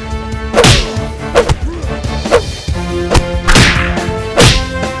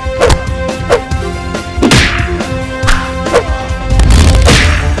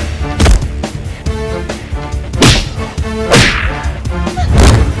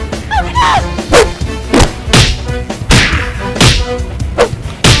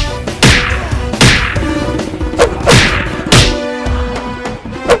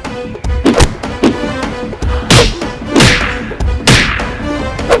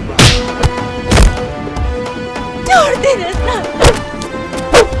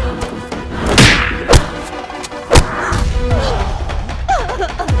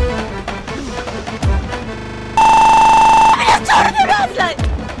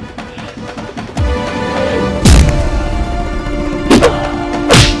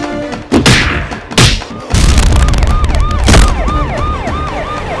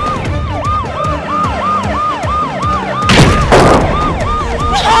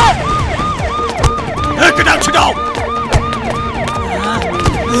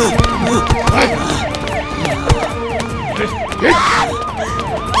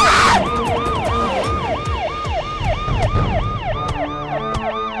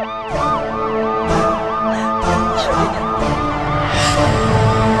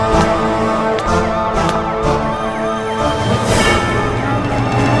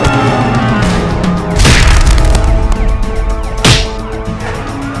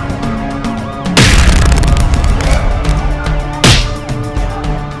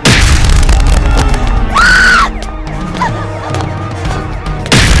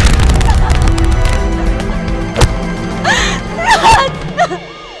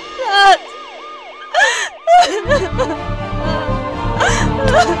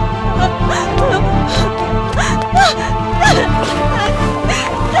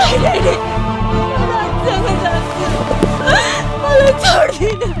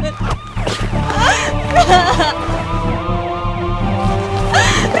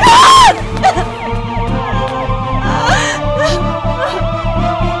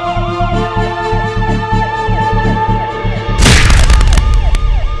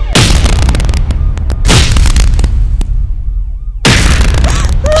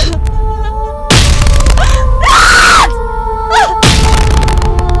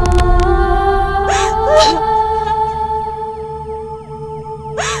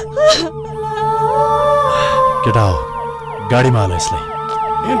 केटा हो, गाडीमा हाल यसलाई।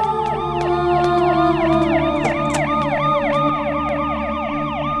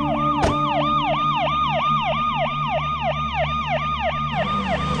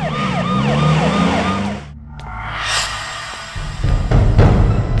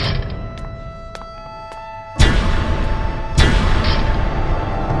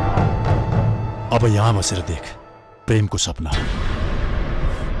 अब यहाँ बसेर देख प्रेमको सपना।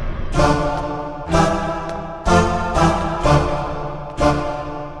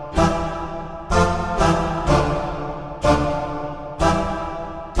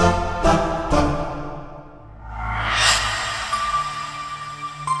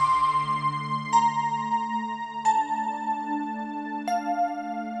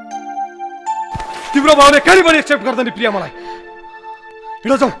 तिम्रो भाउले कहिले पनि एक्सेप्ट गर्दैन नि प्रिया मलाई।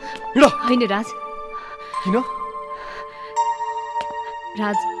 हिँड जाऊ, हिँड। होइन राज। किन?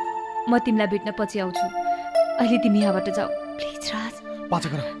 राज, म तिमीलाई भेट्न पछि आउँछु। अहिले तिमी यहाँबाट जाऊ प्लिज राज।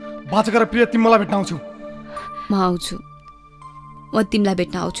 बाचा गर प्रिया, तिमी मलाई भेट्न आउँछु। म आउँछु, म तिमीलाई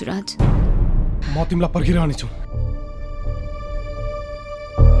भेट्न आउँछु राज। म तिमीलाई पर्खिरहने छु।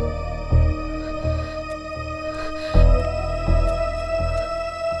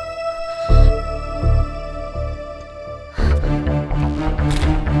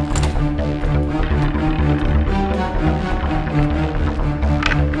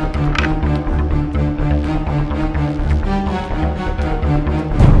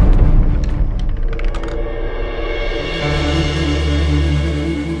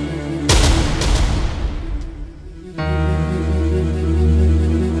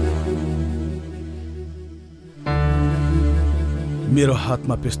 मेरो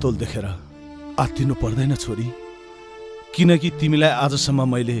हातमा पिस्तोल देखेर आत्तिनु पर्दैन छोरी, किनकि तिमीलाई आजसम्म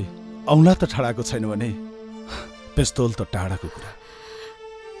मैले औँला त ठडाएको छैन भने पिस्तोल त टाढाको कुरा।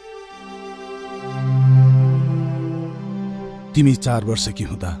 तिमी 4 वर्षकी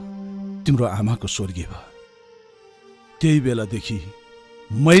हुँदा तिम्रो आमाको स्वर्गीय भयो। त्यही बेलादेखि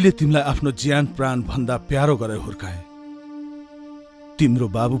मैले तिमीलाई आफ्नो ज्यान प्राण भन्दा प्यारो गरेर हुर्काएँ। तिम्रो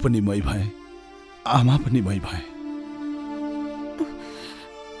बाबु पनि मै भए, आमा पनि मै भए।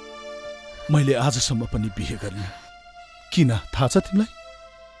 मैले आजसम्म पनि बिहे गरिनँ। किन थाहा छ तिमीलाई?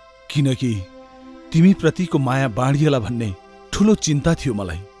 किनकि तिमी प्रतिको माया बाँडिएला भन्ने ठुलो चिन्ता थियो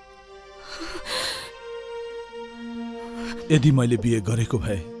मलाई। यदि मैले बिहे गरेको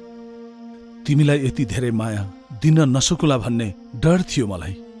भए तिमीलाई यति धेरै माया दिन नसकुला भन्ने डर थियो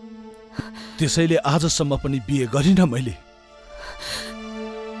मलाई। त्यसैले आजसम्म पनि बिहे गरिनँ मैले।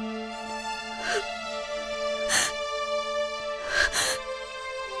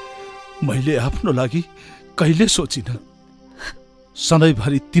 मैले आफ्नो लागि कहिले सोचिनँ,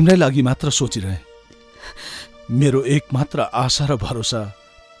 सधैँभरि तिम्रै लागि मात्र सोचिरहे। मेरो एकमात्र आशा र भरोसा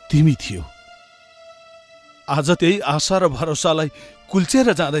तिमी थियो। आज त्यही आशा र भरोसालाई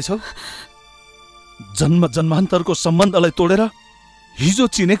कुल्चेर जाँदैछौ। जन्म जन्मान्तरको सम्बन्धलाई तोडेर हिजो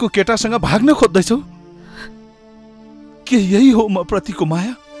चिनेको केटासँग भाग्न खोज्दैछौ। के यही हो म प्रतिको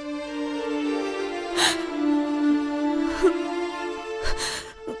माया?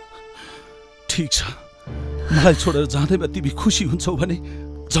 ठिक छ, मलाई छोडेर जाँदैमा तिमी खुसी हुन्छौ भने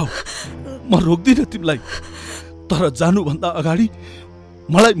जाऊ, म रोक्दिनँ तिमीलाई। तर जानुभन्दा अगाडि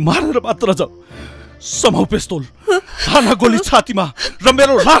मलाई मारेर मात्र जाऊ। समाउ पिस्तोल, हाना गोली छातीमा र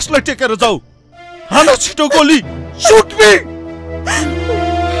मेरो लासलाई टेकेर जाऊ। हाना छिटो गोली, suit me.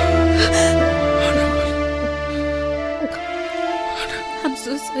 I'm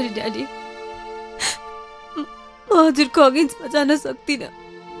so sorry, Daddy. म हजुरको अगेन्स्टमा जान सक्दिनँ।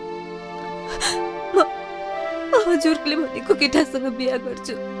 म हजुरले भनेको केटासँग बिहा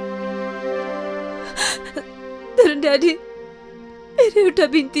गर्छु। तर ड्याडी, मेरो एउटा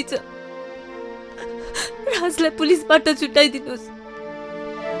बिन्ती छ, राजलाई पुलिसबाट छुटाइदिनुहोस्।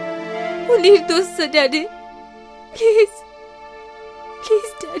 ऊ निर्दोष छ ड्याडी, प्लिज प्लिज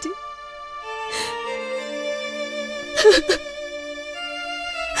ड्याडी।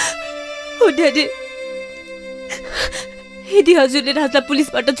 हो ड्याडी, यदि हजुरले राजलाई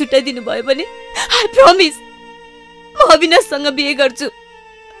पुलिसबाट छुट्याइदिनु भयो भने आई प्रमिस म अविनाशसँग बिहे गर्छु।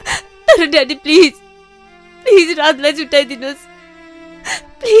 तर daddy please please राजलाई छुट्याइदिनुहोस्।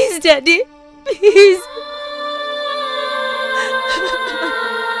 Please daddy please.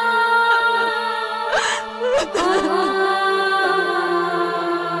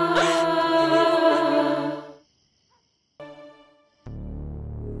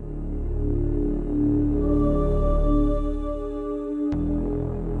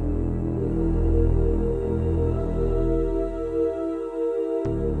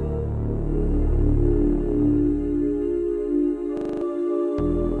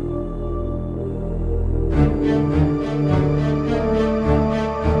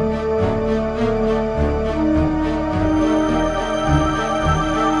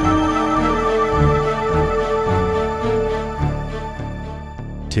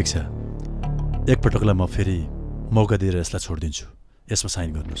 ठिक छ, एकपटकलाई म फेरि मौका दिएर यसलाई छोडिदिन्छु। यसमा साइन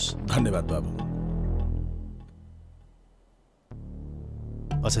गर्नुहोस्। धन्यवाद बाबु।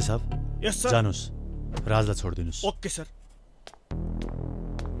 अक्षय साहब, यस सर। जानुहोस्, राजलाई छोडिदिनुहोस्। Okay sir.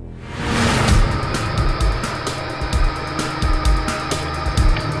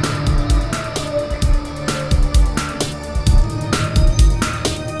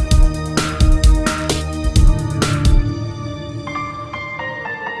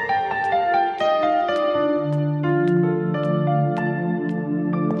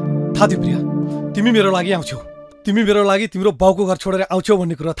 थाहा थियो प्रिया, तिमी मेरो लागि आउँछौ, तिमी मेरो लागि तिम्रो बाउको घर छोडेर आउँछौ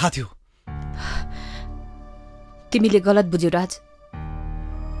भन्ने कुरा थाहा थियो। तिमीले गलत बुझ्यौ राज।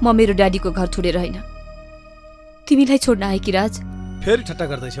 म मेरो ड्याडीको घर छोडेर होइन, तिमीलाई छोड्न आए कि राज। फेरि ठट्टा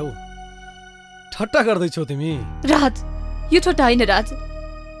गर्दैछौ, ठट्टा गर्दैछौ तिमी। राज, यो ठट्टा होइन राज।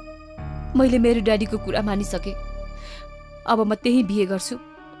 मैले मेरो ड्याडीको कुरा मानिसके। अब म त्यही बिहे गर्छु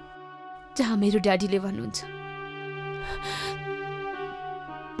जहाँ मेरो ड्याडीले भन्नुहुन्छ।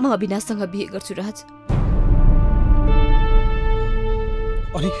 म अविनाशसँग बिहे गर्छु राज।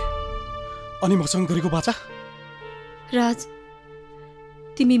 अनि मसँग गरेको बाचा? राज,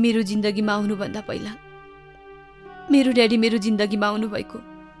 तिमी मेरो जिन्दगीमा आउनुभन्दा पहिला मेरो ड्याडी मेरो जिन्दगीमा आउनु भएको।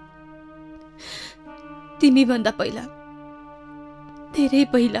 तिमी भन्दा पहिला, धेरै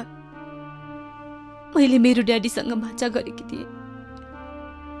पहिला मैले मेरो ड्याडीसँग बाचा गरेकी थिएँ।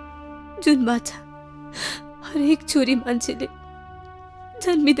 जुन बाचा हरेक छोरी मान्छेले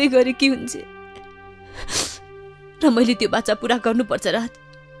जन्मिँदै गरेकी हुन्छ, र मैले त्यो बाचा पुरा गर्नुपर्छ राज,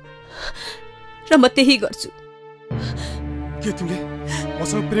 र म त्यही गर्छु। के तिमीले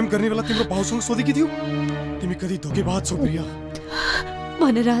मसँग प्रेम गर्ने बेला तिम्रो बाउसँग सोधेकी थियौ? तिमी कति धोकेबाज छौ प्रिया।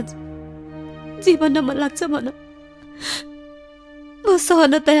 भन राज, जे भन्न मन लाग्छ भन, म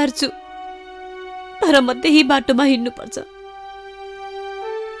सहन तयार छु। तर म त्यही बाटोमा हिँड्नुपर्छ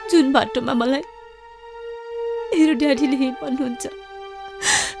जुन बाटोमा मलाई मेरो ड्याडीले हिँड्नुहुन्छ।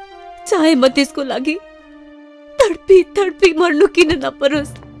 चाहे म त्यसको लागि तडपी तडपी मर्नु किन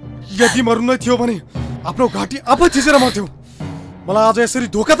नपरोस्। यदि मर्नु नै थियो भने आफ्नो घाँटी आफै थिचेर मर्थ्यौ। मलाई आज यसरी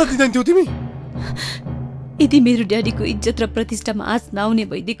धोका त दिँदैनथ्यौ तिमी। यदि मेरो ड्याडीको इज्जत र प्रतिष्ठामा आँच नआउने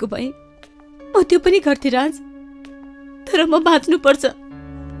भइदिएको भए म त्यो पनि गर्थे राज। तर म बाँच्नुपर्छ,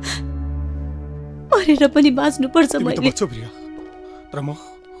 मरेर पनि बाँच्नुपर्छ मैले। तर म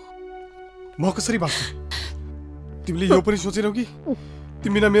कसरी बाँच्छु? तिमीले यो पनि सोचेनौ कि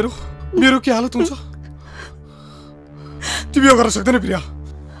तिमी न मेरो के हालत हुन्छ? तिमी यो गर्न सक्दैनौ प्रिया,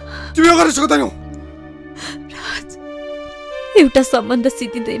 तिमी यो गर्न सक्दैनौ। राज, एउटा सम्बन्ध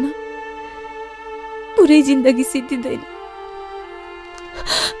सिद्धिँदैन, पुरै जिन्दगी सिद्धिँदैन।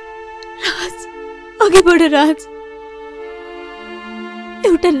 राज, अघि बढ राज,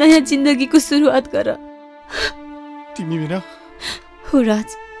 एउटा नयाँ जिन्दगीको सुरुवात गर। तिमी बिना? हो राज,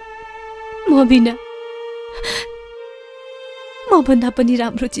 म बिना म भन्दा पनि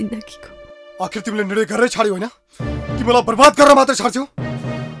राम्रो जिन्दगीको। आखिर तिमीले निर्णय गरेरै छाड्यौ होइन? तिमीलाई बर्बाद गरेर मात्रै छाड्छौ।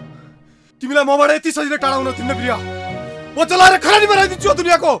 तिमीलाई मबाट यति सजिलै टाढा हुन दिन्न प्रिया। म जलाएर खरानी बनाइदिन्छु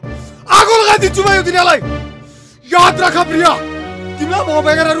दुनियाँको, आगो लगाइदिन्छु म यो दुनियाँलाई। याद राख प्रिया, तिमीलाई म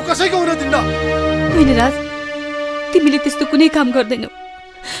बगैर अरू कसैको हुन दिन्न। होइन राज, तिमीले त्यस्तो कुनै काम गर्दैनौ।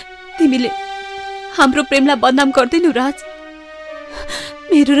 तिमीले हाम्रो प्रेमलाई बदनाम गर्दैनौ राज।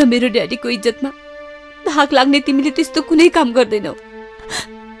 मेरो र मेरो ड्याडीको इज्जतमा धाक लाग्ने तिमीले त्यस्तो कुनै काम गर्दैनौ।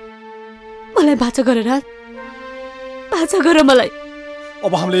 मलाई बाचा गर राज, बाचा गर मलाई।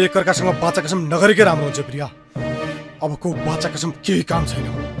 अब हामीले एकअर्कासँग बाचा कसम नगरेकै राम्रो हुन्छ प्रिया। अबको बाचा कसम केही काम छैन।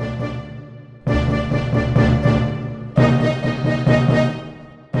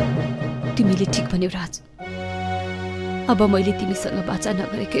 तिमीले ठिक भन्यौ राज। अब मैले तिमीसँग बाचा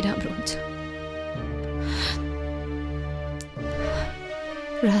नगरेकै राम्रो हुन्छ।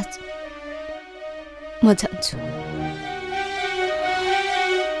 राज, म जान्छु।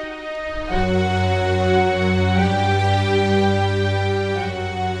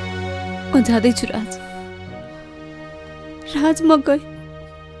 जाँदैछु राज। राज म गए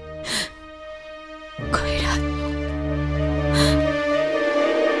राज।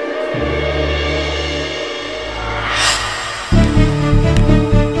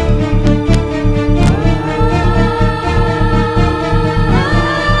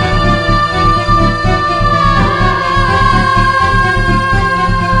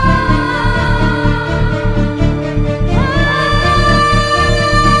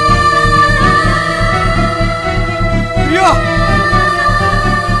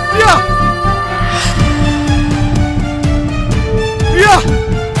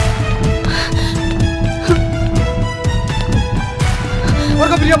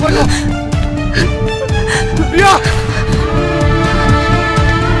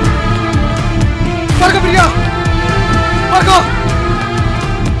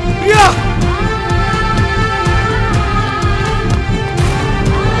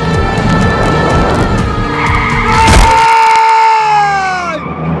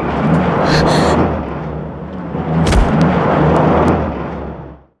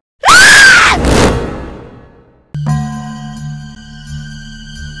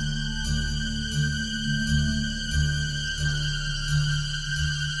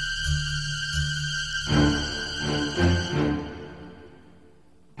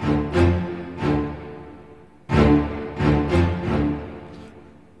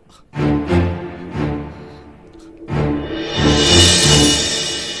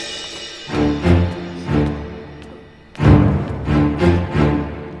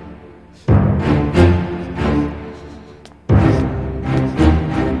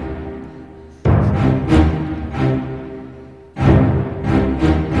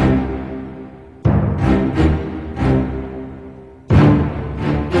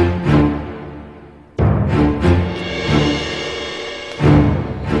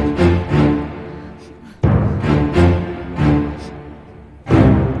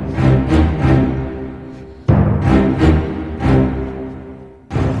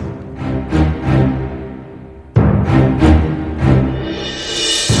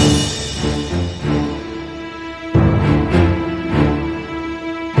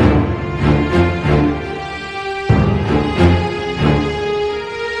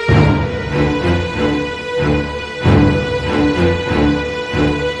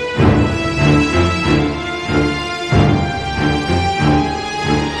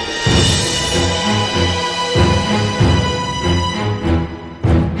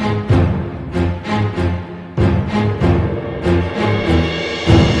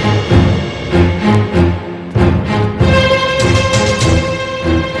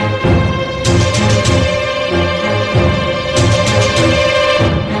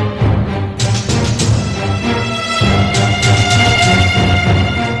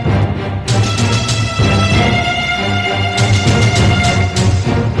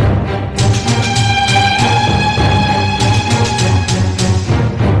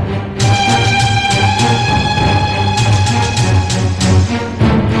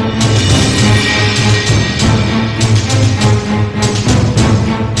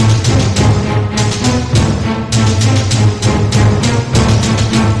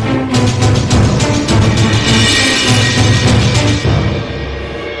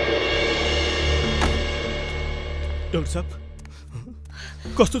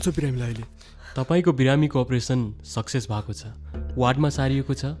 कस्तो छ बिरामीलाई अहिले? तपाईको बिरामीको अपरेसन सक्सेस भएको छ। वार्डमा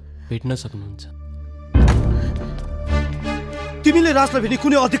सारिएको छ, भेट्न सक्नुहुन्छ। तिमीले राजलाई भेट्ने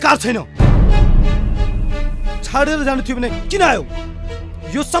कुनै अधिकार छैन। छाडेर जानु थियो भने किन आयो?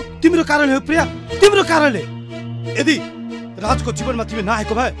 यो सब तिम्रो कारणले हो प्रिया, तिम्रो कारणले। यदि राजको जीवनमा तिमी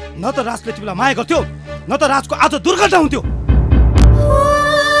नआएको भए न त राजले तिमीलाई माया गर्थ्यो न त राजको आज दुर्घटना हुन्थ्यो।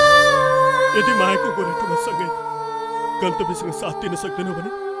 यदि मायाको गोरेटोमा सँगै गन्तव्यसँग साथ दिन सक्दैनौ भने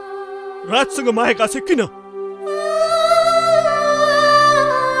राजसँग मायाका चाहिँ किन?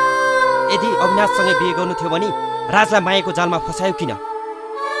 यदि अविनाशसँग बिहे गर्नु थियो भने राजलाई मायाको जालमा फसायो किन?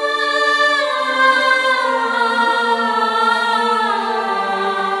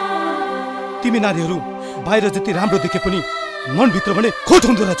 तिमी नारीहरू बाहिर जति राम्रो देखे पनि मनभित्र भने खोट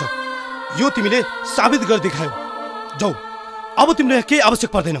हुँदो रहेछ। यो तिमीले साबित गरेर देखायौ। जाऊ, अब तिम्रो यहाँ केही आवश्यक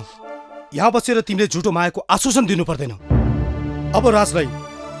पर्दैन। यहाँ बसेर तिमीले झुटो मायाको आश्वासन दिनु पर्दैन। अब राजलाई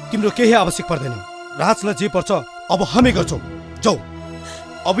तिम्रो केही आवश्यक पर्दैन। राजलाई जे पर्छ अब हामी गर्छौँ। जाऊ,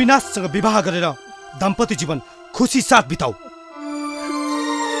 अविनाशसँग विवाह गरेर दाम्पत्य जीवन खुसी साथ बिताऊ।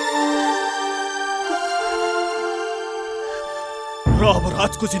 र अब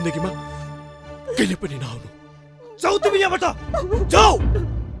राजको जिन्दगीमा कहिले पनि नआउनु। जाऊ तिमी यहाँबाट, जाऊ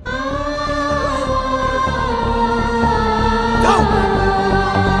जाऊ।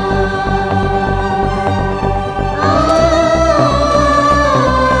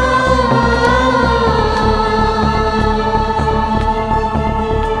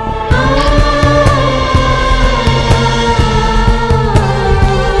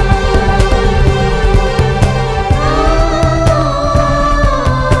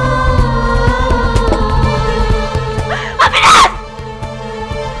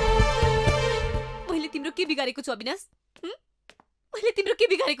 तिम्रो के बिगारेको छु अविनाश? मैले तिम्रो के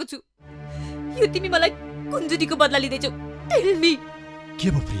बिगारेको छु? यो तिमी मलाई कुन जुनीको बदला लिँदैछौ? Tell me. के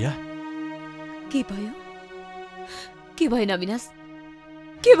भयो प्रिया? के भयो? के भएन अविनाश?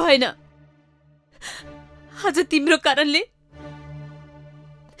 के भएन? आज तिम्रो कारणले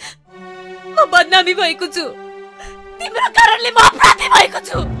म बदनामी भएको छु। तिम्रो कारणले म अपराधी भएको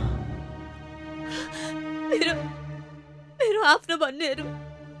छु। मेरो आफ्नो भन्नेहरू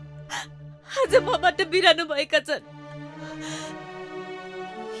आज मबाट बिरानो भएका छन्।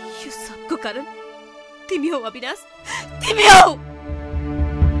 यो सबको कारण तिमी हौ अविनाश, तिमी हौ।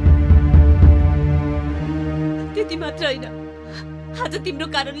 त्यति मात्र होइन, आज तिम्रो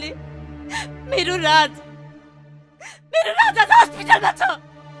कारणले मेरो राज आज हस्पिटलमा छ।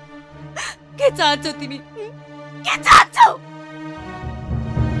 के चाहन्छौ तिमी? के चाहन्छौ?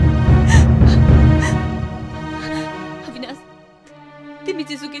 अविनाश, तिमी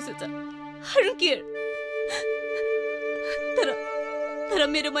जेसुकै सोच, I don't care. तर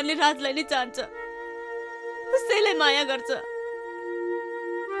मेरो मनले राजलाई नै चाहन्छ, उसैलाई माया गर्छ।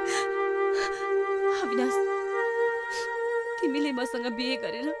 अविनाश, तिमीले मसँग बिहे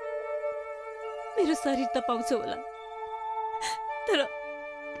गरेर मेरो शरीर त पाउँछौ होला, तर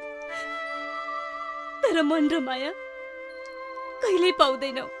मन र माया कहिल्यै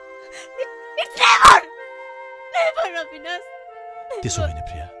पाउँदैनौ। It's never Avinash. त्यसो होइन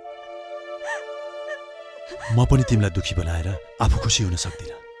प्रिया, म पनि तिमीलाई दुखी बनाएर आफू खुसी हुन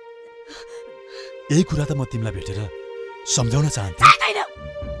सक्दिनँ। यही कुरा त म तिमीलाई भेटेर सम्झाउन चाहन्थे।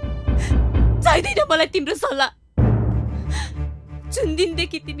 चाहिँदैन मलाई तिम्रो सल्लाह। जुन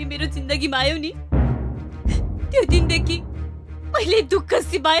दिनदेखि तिमी मेरो जिन्दगीमा आयौ नि, त्यो दिनदेखि मैले दुःख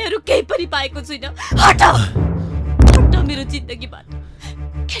सिवायहरू केही पनि पाएको छुइनँ। हट मेरो जिन्दगीबाट।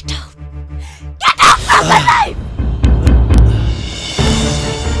 Get out from my life.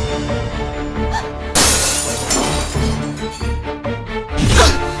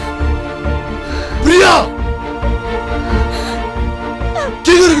 प्रिया,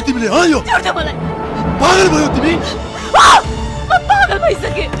 के गरेको तिमीले? आयो छोड्छ मलाई। पागल भयो तिमी? म पागल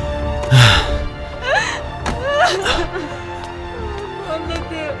भइसके।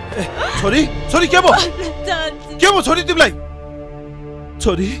 छोरी के भयो? के भयो छोरी तिमीलाई?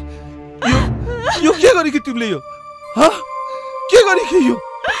 छोरी यो के गरेकी तिमीले? यो के गरेकी यो?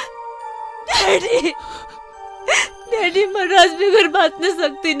 ड्याडी, म राज बेगर बाँच्न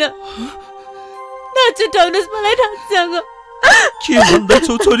सक्दिनँ। नछुटाउनुहोस् मलाई राजसँग। के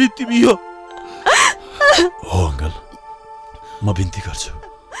भन्दछौ छोरी तिमी? यो हो अङ्कल, म बिन्ती गर्छु,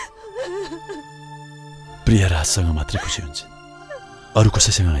 प्रिया राजसँग मात्रै खुसी हुन्छ, अरू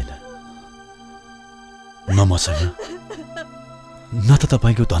कसैसँग होइन। न मसँग न त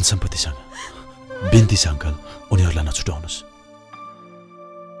तपाईँको धन सम्पत्तिसँग। बिन्ती छ अङ्कल, उनीहरूलाई नछुटाउनुहोस्।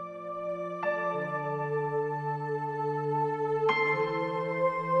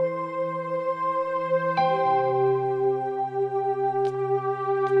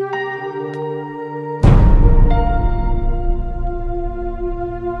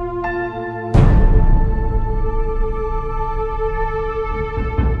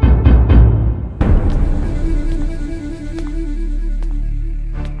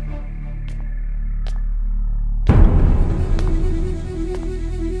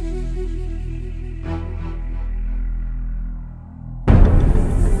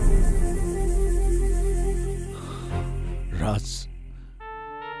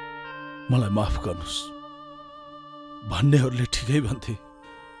 मलाई माफ गर्नुस्। भन्नेहरूले ठिकै भन्थे,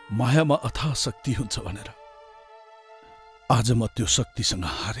 मायामा अथाह शक्ति हुन्छ भनेर। आज म त्यो शक्तिसँग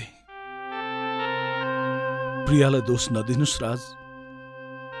हारे। प्रियालाई दोष नदिनुस् राज।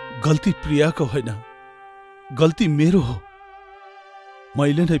 गल्ती प्रियाको होइन, गल्ती मेरो हो।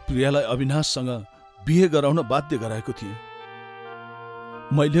 मैले नै प्रियालाई अविनाशसँग बिहे गराउन बाध्य गराएको थिएँ।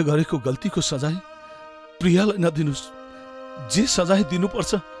 मैले गरेको गल्तीको सजाय प्रियालाई नदिनुस्। जे सजाय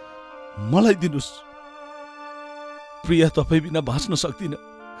दिनुपर्छ मलाई दिनुस्। प्रिया तपाईँ बिना बाँच्न सक्दिन।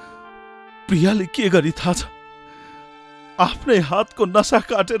 प्रियाले के गरी थाहा छ? आफ्नै हातको नसा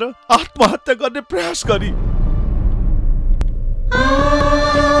काटेर आत्महत्या गर्ने प्रयास गरी।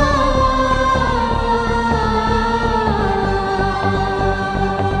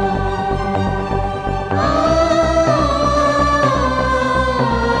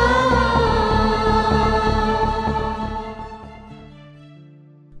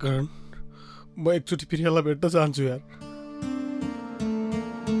 करण, म एकचोटि प्रियालाई भेट्न चाहन्छु यार।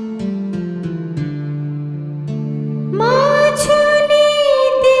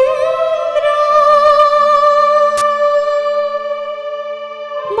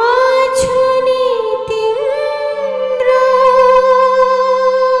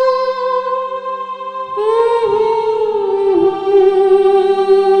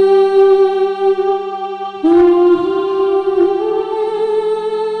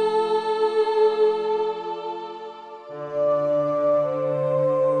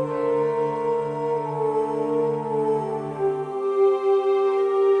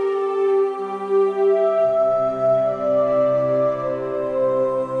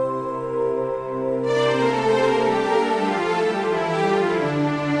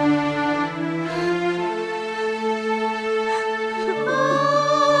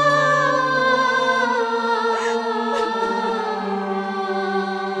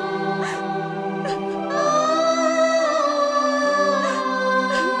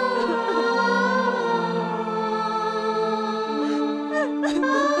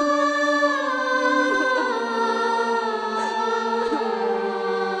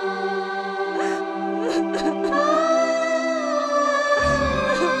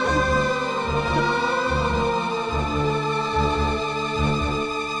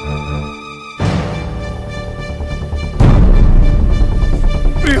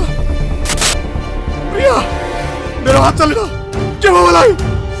 हात चलेन के भयो मलाई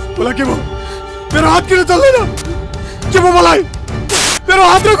के भयो मेरो हात किन चल्दैन के भयो मलाई मेरो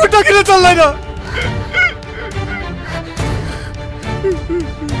हात र खुट्टा किन चल्दैन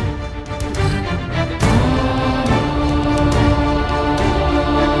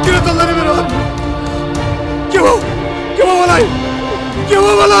किन चल्दैन मेरो हात के भयो मलाई के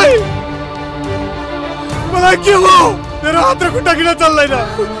भयो मलाई के भयो मेरो हात र खुट्टा किन चल्दैन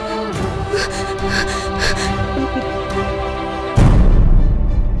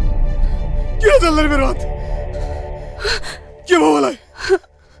किन चल्दैन मेरो हात के भयो मलाई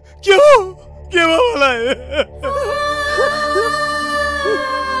के भयो मलाई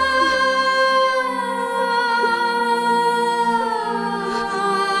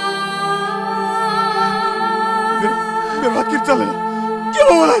मेरो हात किन चल्दैन के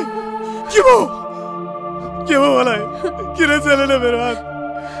भयो मलाई के भयो मलाई किन चलेन मेरो हात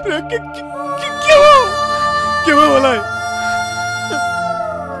के भयो मलाई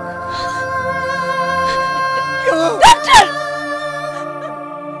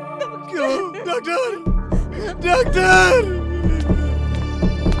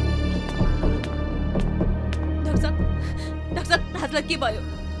डाक्टर राजलाई के भयो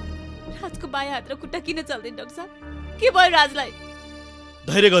राजको बायाँ हात र खुट्टा किन चल्दैन डाक्टर साहब के भयो राजलाई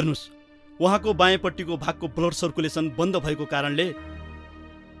धैर्य गर्नुस् उहाँको बायाँपट्टिको भागको ब्लड सर्कुलेसन बन्द भएको कारणले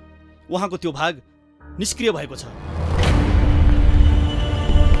उहाँको त्यो भाग निष्क्रिय भएको छ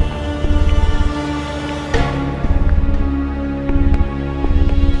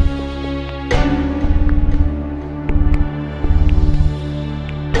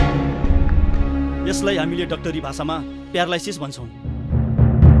यसलाई हामीले डाक्टरी भाषामा प्यारालाइसिस भन्छौं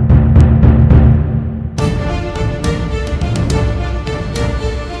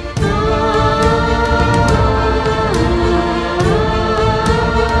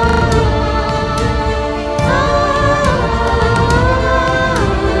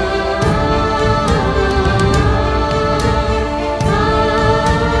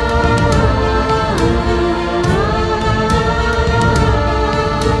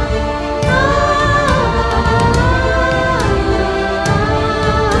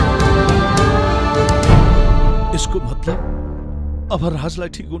अब राजलाई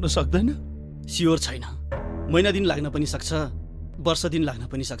ठिक हुन सक्दैन स्योर छैन महिना दिन लाग्न पनि सक्छ वर्ष दिन लाग्न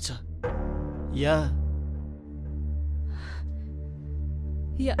पनि सक्छ या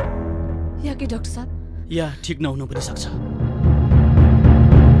के डाक्टर साहब या ठिक नहुन पनि सक्छ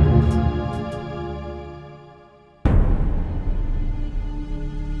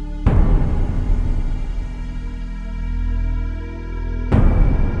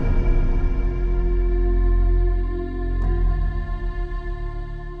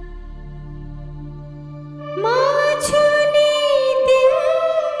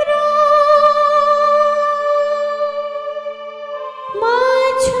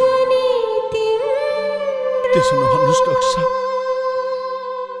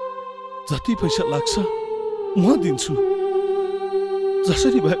जति पैसा लाग्छ म दिन्छु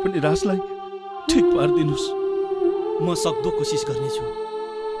जसरी भए पनि राजलाई ठिक पार्दिनुस् म सक्दो कोसिस गर्नेछु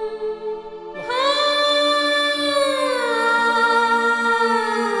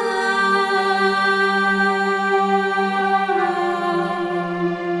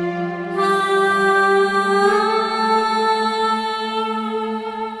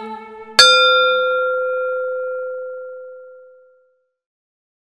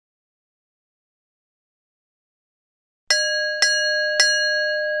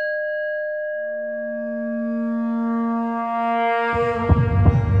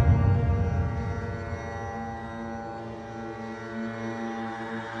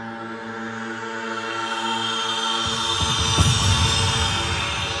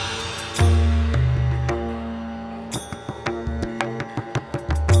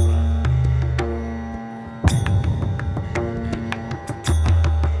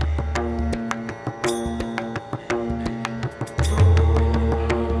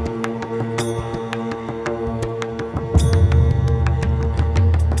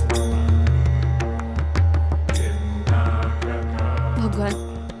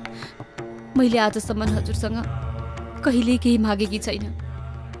मैले आजसम्म हजुरसँग कहिल्यै केही मागेकी छैन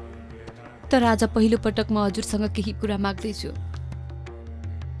तर आज पहिलो पटक म हजुरसँग केही कुरा माग्दैछु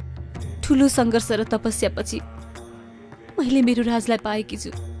ठुलो संघर्ष र तपस्यापछि मैले मेरो राजलाई पाएकी छु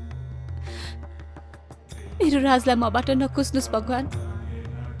मेरो राजलाई मबाट नखोज्नुस् भगवान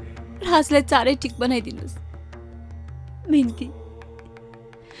राजलाई चारै ठिक बनाइदिनुस् मिन्ती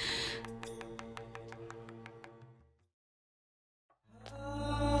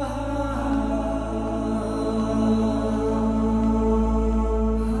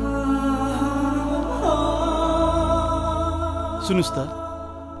सुन्नुस् त,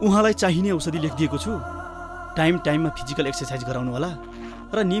 उहाँलाई चाहिने औषधि लेखिदिएको छु। टाइममा फिजिकल एक्सर्साइज गराउनु होला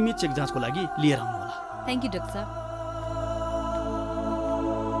र नियमित चेक जाँचको लागि लिएर आउनु होला। थ्याङ्क यू डाक्टर साहब।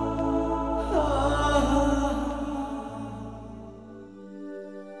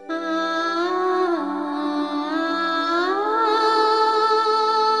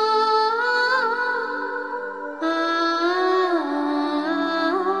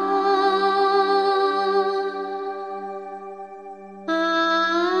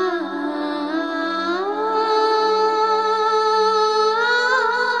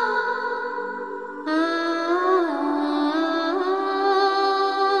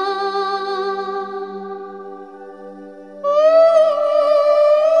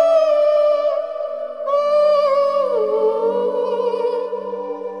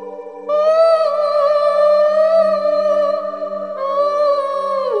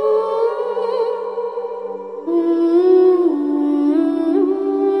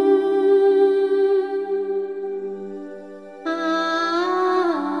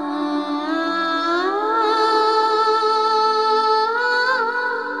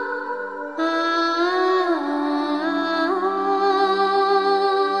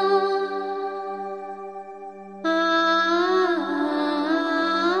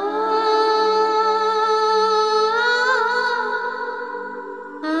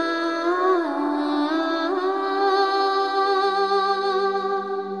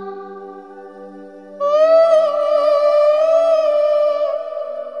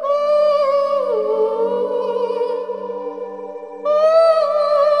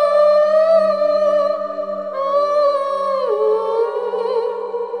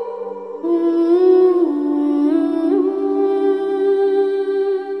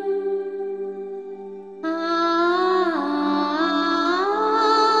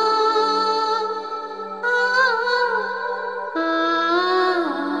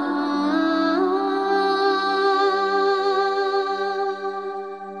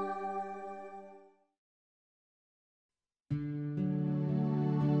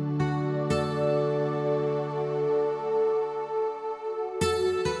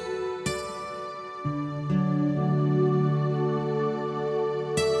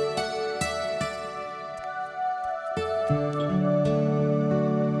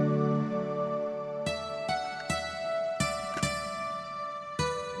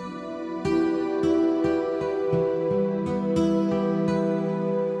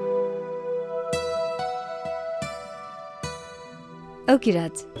 ओके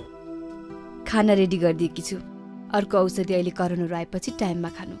राज, खाना रेडी गरिदिएकी छु। अर्को औषधि अहिले करोनाहरू आएपछि टाइममा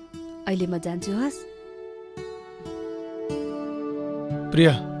खानु। अहिले म जान्छु। हस्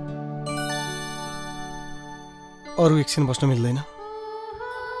प्रिया, अरू एकछिन बस्न मिल्दैन?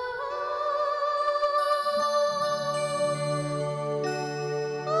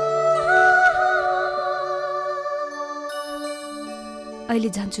 अहिले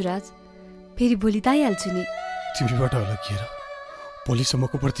जान्छु राज, फेरि भोलि त आइहाल्छु नि। तिमीबाट अलगिएर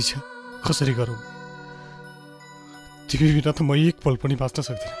भोलिसम्मको प्रतीक्षा कसरी गरौँ? तिमी बिना त म एक पल पनि बाँच्न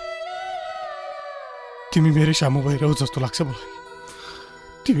सक्दिनँ। तिमी मेरै सामु भइरहौ जस्तो लाग्छ मलाई।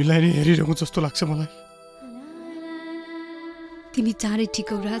 तिमीलाई नै हेरिरहँ जस्तो लाग्छ मलाई। तिमी चाँडै ठिक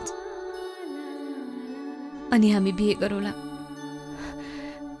हौ राज, अनि हामी बिहे गरौँला।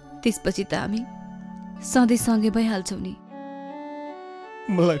 त्यसपछि त हामी सधैँ सँगै भइहाल्छौँ नि।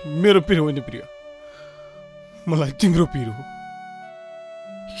 मलाई मेरो पिरो होइन प्रिया, मलाई तिम्रो पिरो हो।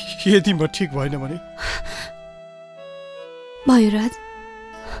 यदि म ठिक भएन भने? भयो राज,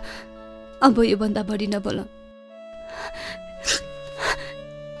 अब योभन्दा बढी नबोल।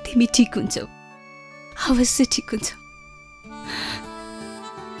 तिमी ठिक हुन्छौ, अवश्य ठिक हुन्छौ।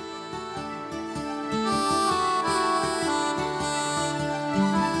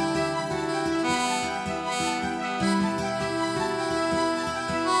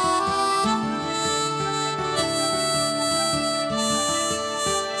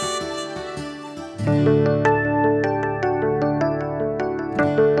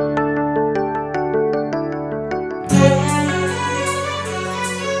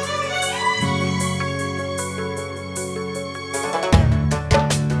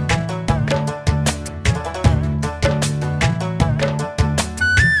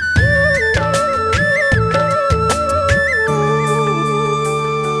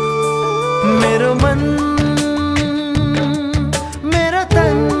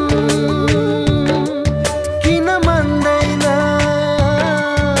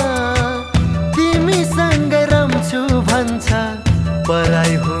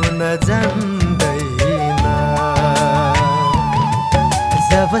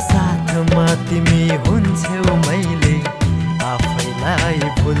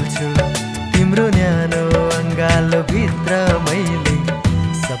 भुल्छु तिम्रो न्यानो अङ्गालो भित्र मैले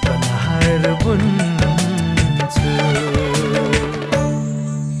सपनाहरू बुन्छु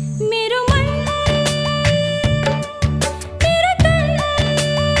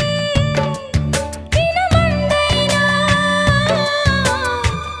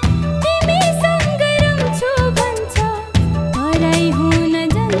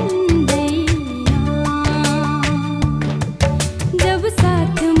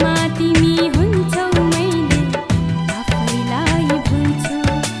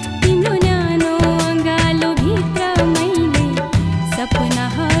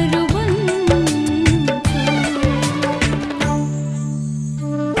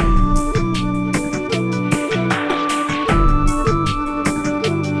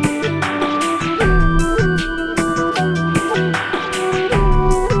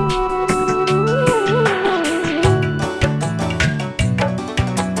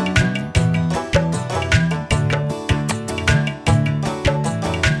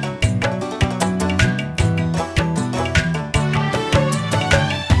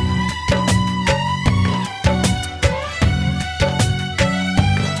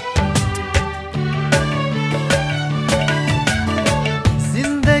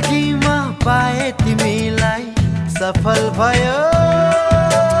सफल भयो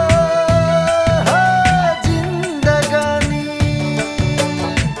जिन्दगानी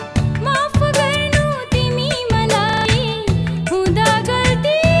माफ गर्नु तिमी मलाई हुँदा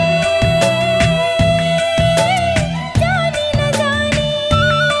गल्ती जानी नजानी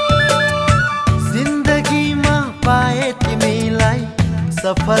जिन्दगीमा पाए तिमीलाई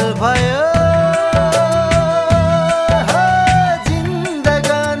सफल भयो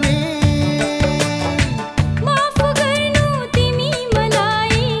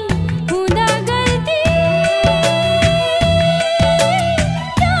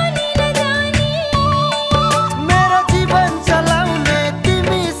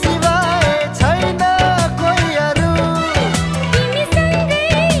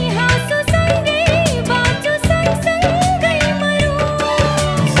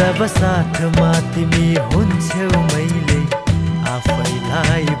साथमा तिमी हुन्छौ मैले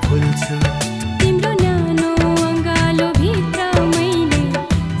आफैलाई भुल्छु तिम्रो न्यानो अङ्गालो भित्र मैले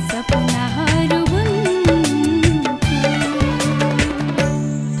सपनाहरू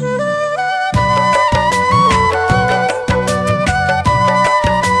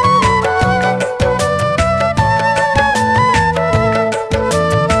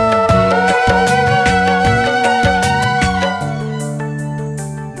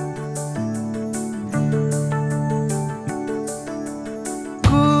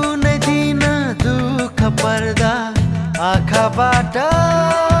आँखाबाट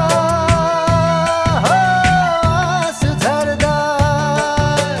सुझर्दा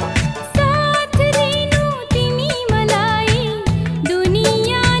साथ दिनु तिमी मलाई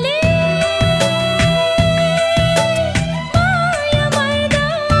दुनियाँले माया मर्दा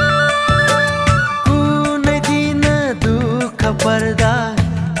कुनै दिन दुःख पर्दा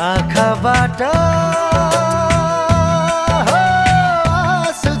आँखाबाट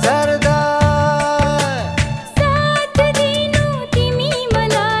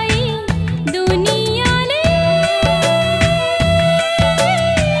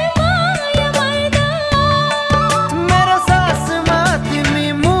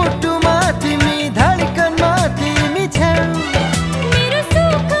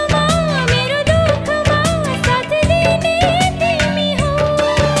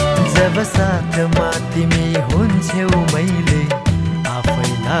साथमा तिमी हुन्छौ मैले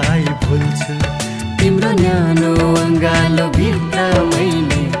आफैलाई भुल्छु तिम्रो न्यानो अङ्गालो भित्र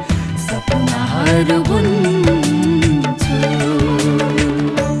मैले सपनाहरू बुन्छु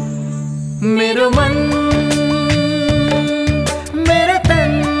मेरो मन मेरो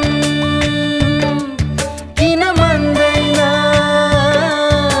तन किन मान्दैन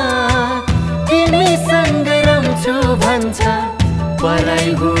तिमीसँग रम्छु भन्छ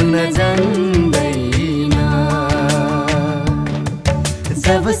पराई हुन जान्दैन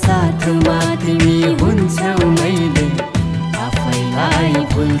जब साथमा तिमी हुन्छौ मैले आफैलाई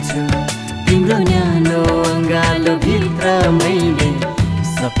भुल्छु तिम्रो न्यानो अङ्गालो भित्र मैले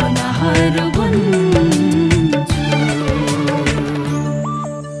सपनाहरू बुन्छु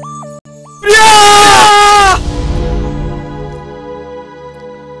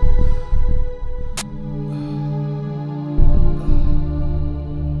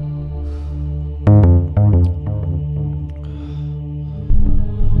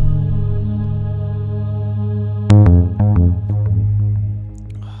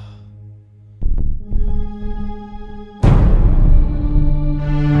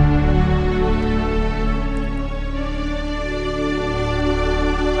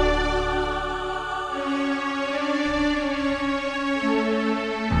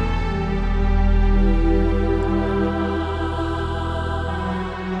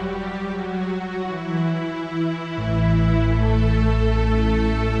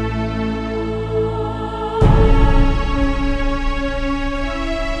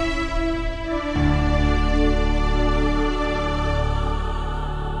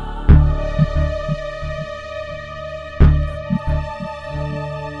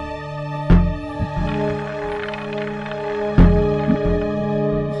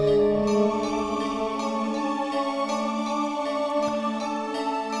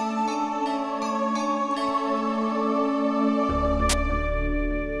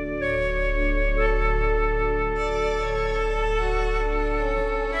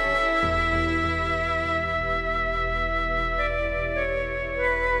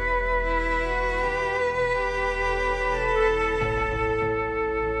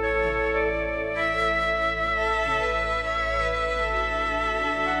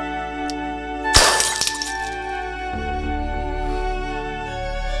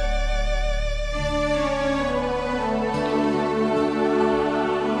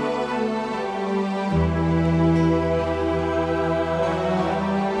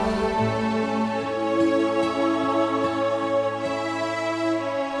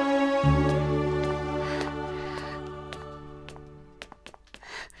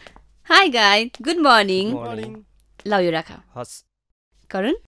हाई गाइस, गुड मर्निङ। ल यो राख। हस्।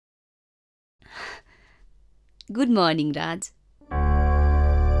 करण, गुड मर्निङ राज।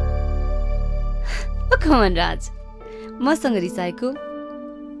 कमन राज, मसँग रिसाएको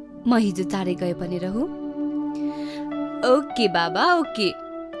म हिजो चाँडै गए पनि रहु। ओके बाबा, ओके।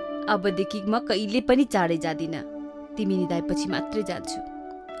 अबदेखि म कहिले पनि चाँडै जादिन। तिमी निदाएपछि मात्रै जान्छु।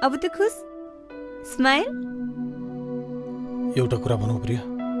 अब त खुस? स्माइल। एउटा कुरा भनौ प्रिया।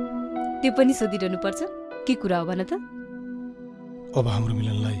 त्यो पनि सोधिरहनु पर्छ? के कुरा हो भन त? अब हाम्रो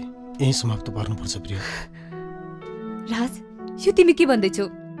मिलनलाई यही समाप्त पार्नुपर्छ प्रिया। राज, यो तिमी के भन्दैछौ?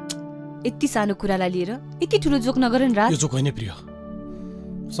 यति सानो कुरालाई लिएर यति ठुलो जोक नगर नि राज। यो जोक होइन प्रिया।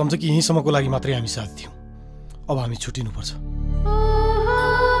 सम्झ कि यहीँसम्मको लागि मात्रै हामी साथ थियौँ। अब हामी छुट्टिनुपर्छ।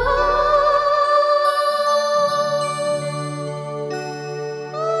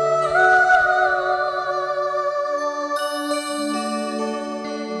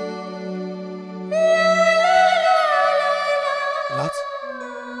 राज,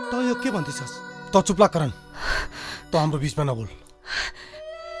 त यो के भन्दैछस्? त चुप लाग करण। त हाम्रो बीचमा नबोल।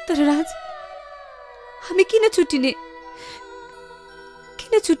 तर राज, हामी किन छुट्टिने?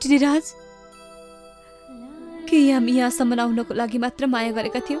 किन छुट्टिने राज? के हामी यहाँसम्म आउनको लागि मात्र माया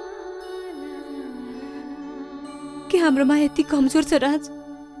गरेका थियौँ? के हाम्रो माया यति कमजोर छ राज?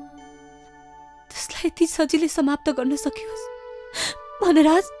 त्यसलाई यति सजिलै समाप्त गर्न सकियोस्? भन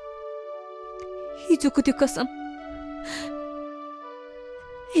राज। हिजोको त्यो कसम,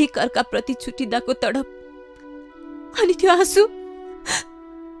 एक अर्का प्रति छुट्टिँदाको तडप अनि त्यो आँसु,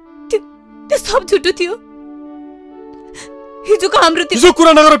 त्यो सब झुटो थियो। हिजोको हाम्रो हिजो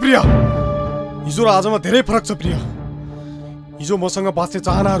कुरा नगर प्रिया। हिजो र आजमा धेरै फरक छ प्रिया। हिजो मसँग बाँच्ने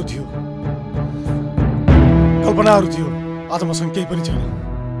चाहनाहरू थियो, कल्पनाहरू थियो। आज मसँग केही पनि छैन।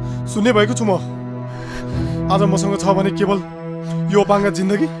 सुन्ने भएको छु म। आज मसँग छ भने केवल यो अपाङ्ग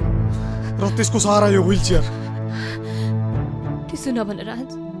जिन्दगी र त्यसको सहारा यो व्हील चेयर। त्यसो नभन राज।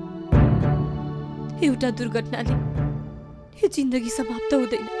 एउटा दुर्घटनाले यो जिन्दगी समाप्त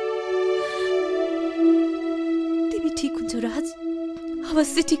हुँदैन। तिमी ठिक हुन्छौ राज,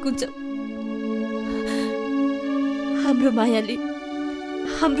 अवश्य ठिक हुन्छ। हाम्रो मायाले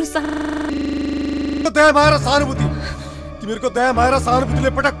हाम्रो दया माया र सहानुभूति, तिमीहरूको दया माया र सहानुभूतिले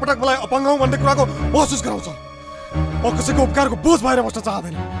पटक पटक मलाई अपाङ्ग हौ भन्ने कुराको महसुस गराउँछ। म कसैको उपकारको बोझ भएर बस्न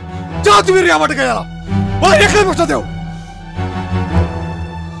चाहदैन। जा तिमीहरू यहाँबाट गएर मलाई एक्लै बस्न देऊ।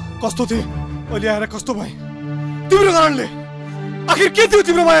 कस्तो थिए, अहिले आएर कस्तो भए तिम्रो कारणले। आखिर के थियो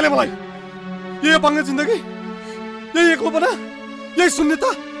तिम्रो मायाले मलाई? यही अपाङ्ग जिन्दगी, यही एक्लोपना, यही शून्यता।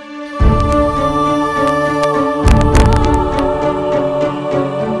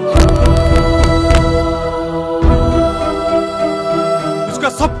 यसका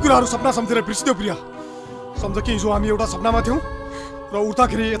सब कुराहरू सपना सम्झेर बिर्सिदेऊ प्रिया। सम्झ कि हिजो हामी एउटा सपनामा थियौँ र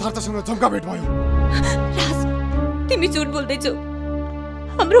उठ्दाखेरि यथार्थसँग जम्का भेट भयो। राज, तिमी झुट बोल्दैछौ।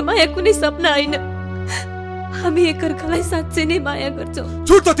 हाम्रो माया कुनै सपना होइन। हामी एकअर्कालाई साँच्चै नै माया गर्छौँ।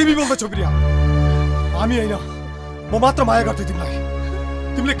 झुट त तिमी बोल्दैछौ प्रिया। हामी होइन, म मात्र माया गर्थेँ तिमीलाई।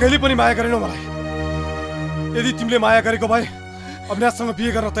 तिमीले कहिले पनि माया गरेनौ मलाई। यदि तिमीले माया गरेको भए अविनाशसँग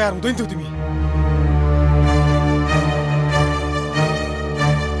बिहे गर्न तयार हुँदैन थियौ तिमी।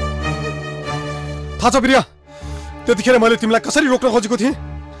 थाहा छ प्रिया, त्यतिखेर मैले तिमीलाई कसरी रोक्न खोजेको थिएँ,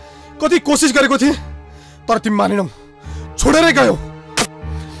 कति कोसिस गरेको थिएँ, तर तिमी मानेनौ, छोडेरै गयौ।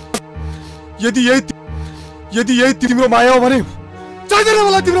 यदि यही तिम्रो माया हो भने चाहिँदैन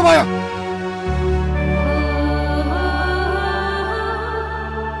मलाई तिम्रो माया।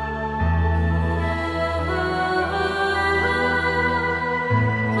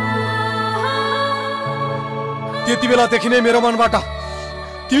 त्यति बेलादेखि नै मेरो मनबाट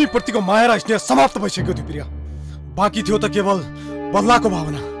तिमी प्रतिको माया र स्नेह समाप्त भइसक्यो थियो प्रिया। बाँकी थियो त केवल बदलाको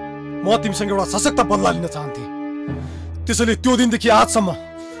भावना। म तिमीसँग एउटा सशक्त बदला लिन चाहन्थेँ। त्यसैले त्यो दिनदेखि आजसम्म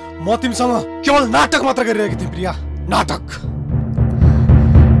म तिमीसँग केवल नाटक मात्र गरिरहेको थिएँ प्रिया। नाटक।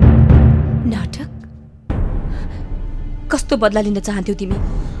 नाटक? कस्तो बदला लिन चाहन्थ्यौ तिमी?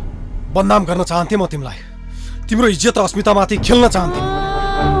 बदनाम गर्न चाहन्थेँ म तिमीलाई। तिम्रो इज्जत र अस्मितामाथि खेल्न चाहन्थेँ।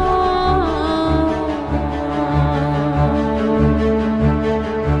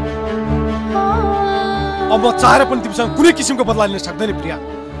 अब म चाहेर पनि तिमीसँग कुनै किसिमको बदला लिन सक्दैन प्रिया,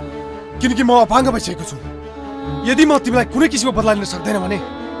 किनकि म अपाङ्ग भइसकेको छु। यदि म तिमीलाई कुनै किसिमको बदला लिन सक्दैन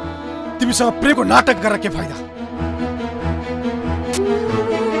भने तिमीसँग प्रेमको नाटक गरेर के फाइदा?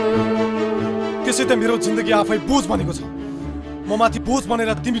 त्यसै त मेरो जिन्दगी आफै बोझ बनेको छ। म माथि बोझ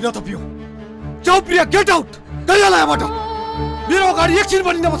बनेर तिमी नथपियो। जाऊ प्रिया, गेट आउट। गइहाल यहाँबाट। मेरो अगाडि एकछिन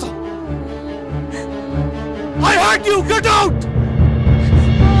पनि नबस। I hate you, get out!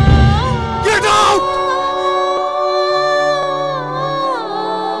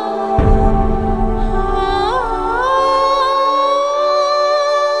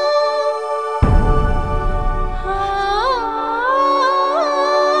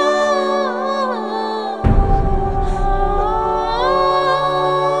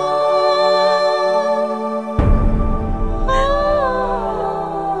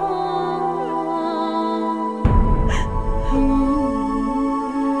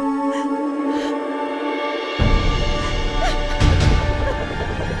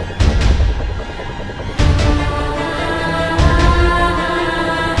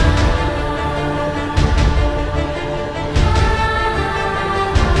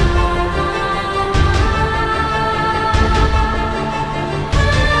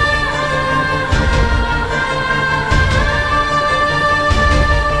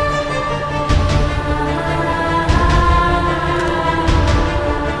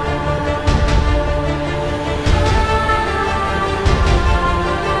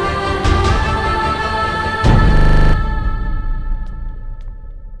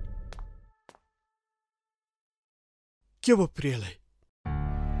 के भयो प्रियालाई?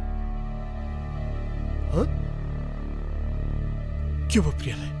 के भयो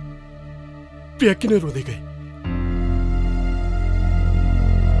प्रियालाई? प्रिया किन रोँदै गए?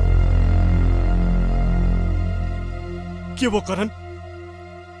 के भयो करण?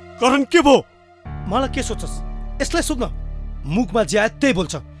 करण के भयो? मलाई के सोच्छस्? यसलाई सोध्न। मुखमा ज्या त्यही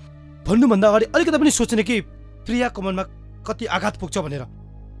बोल्छ। भन्नुभन्दा अगाडि अलिकति पनि सोच्ने कि प्रियाको मनमा कति आघात पुग्छ भनेर।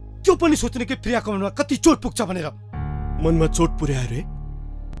 त्यो पनि सोच्ने कि प्रियाको मनमा कति चोट पुग्छ भनेर। मनमा चोट पुर्यायो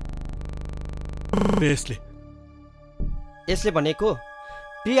रे यसले। यसले भनेको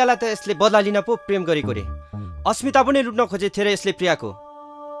प्रियालाई त यसले बदला लिन पो प्रेम गरेको रे। अस्मिता पनि लुट्न खोजे थियो रे यसले प्रियाको।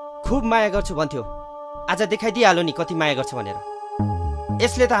 खुब माया गर्छु भन्थ्यो, आज देखाइदिइहाल्यो नि कति माया गर्छ भनेर।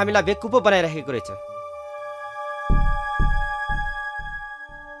 यसले त हामीलाई बेकुपो बनाइराखेको रहेछ।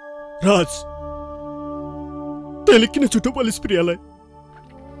 राज, तैँले किन झुटो बोलिस् प्रियालाई?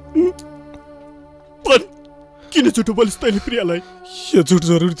 किन झुटो बोलिस् तैँले प्रियालाई? यो झुट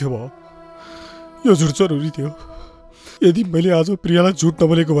जरुरी थियो भाउ, यो झुट जरुरी थियो। यदि मैले आज प्रियालाई झुट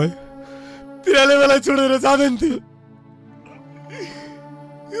नबोलेको भए प्रियाले मलाई छोडेर जाँदैन्थ्यो।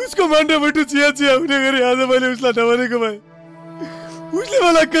 उसको मान्डा चिया चिया हुने गरी आज मैले उसलाई नभनेको भए उसले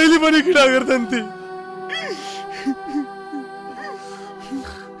मलाई कहिले पनि घृणा गर्दन्थे।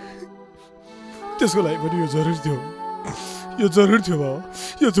 त्यसको लागि पनि यो जरुरी थियो, यो जरुरी थियो भाउ,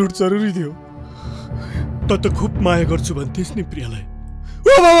 यो झुट जरुरी थियो। त त खुब माया गर्छु भन्थिस् नि प्रियालाई।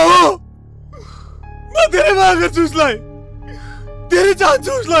 ओ बाबा हो, म धेरै माया गर्छु उसलाई, धेरै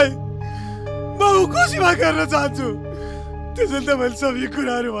चाहन्छु उसलाई, म खुसीमा गर्न चाहन्छु। त्यसैले त मैले सबै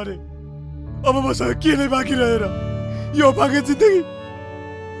कुराहरू भने। अब मसँग के नै बाँकी रहेर यो भाग्य जिन्दगी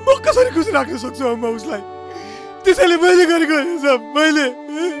म कसरी खुसी राख्न सक्छु म उसलाई? त्यसैले मैले गरेको सब मैले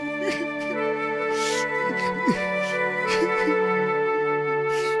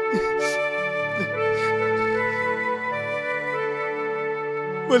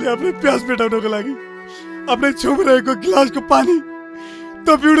आफ्नै प्यास मेटाउनको लागि आफ्नै छेउमा रहेको गिलासको पानी त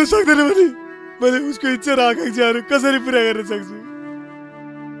पिउन सक्दैन भने मैले उसको इच्छा र आकांक्षाहरू कसरी पुरा गर्न सक्छु?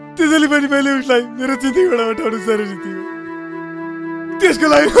 त्यसैले पनि मैले उसलाई मेरो जिन्दगीबाट हटाउनु जरुरी थियो। त्यसको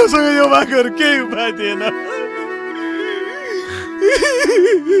लागि मसँग यो बाँकीहरू केही उपाय थिएन।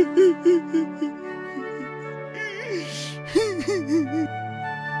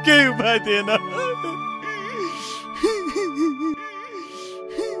 केही उपाय थिएन।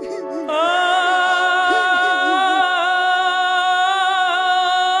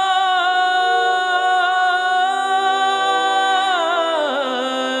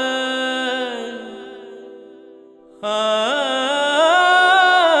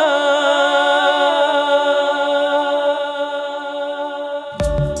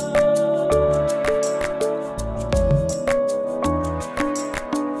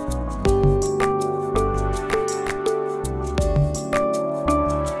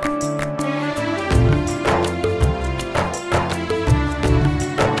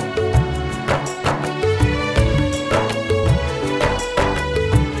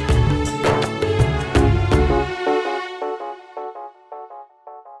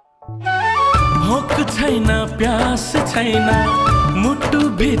 छैन मुटु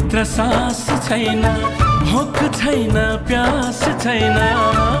भित्र सास छैन, भोक छैन प्यास छैन,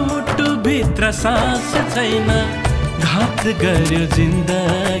 मुटु भित्र सास छैन। घात गर्यो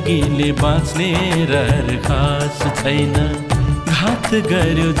जिन्दगीले बाँच्ने रहर खास छैन, घात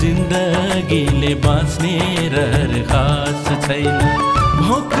गर्यो जिन्दगीले बाँच्ने रहर खास छैन।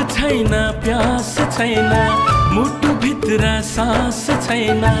 भोक छैन प्यास छैन, मुटु भित्र सास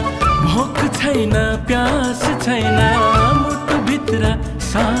छैन, भोक छैन प्यास छैन, मुटु भित्र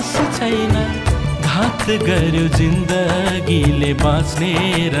सास छैन। घात गर्यो जिन्दगीले बाँच्ने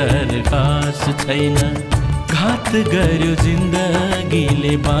रहर खास छैन, घात गर्यो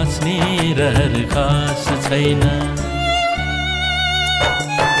जिन्दगीले बाँच्ने रहर खास छैन।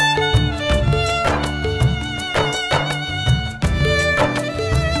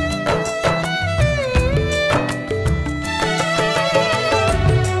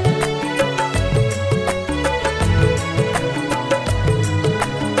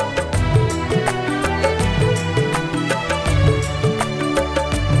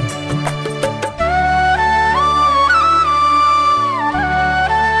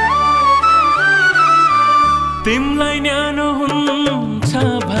 तिमलाई न्यानो हुन्छ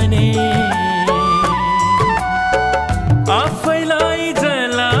भने आफैलाई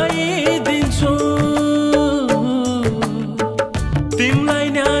जलाइदिन्छु, तिमलाई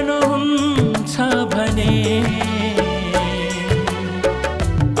न्यानो हुन्छ भने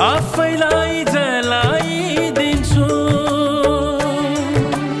आफैलाई जलाइदिन्छु।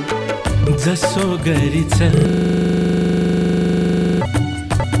 जसो गरी चल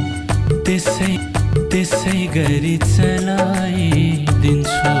त्यसै गरी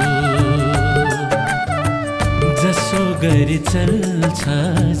चलाइदिन्छु जसो गरी चल्छ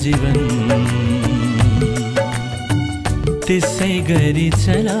जीवन त्यसै गरी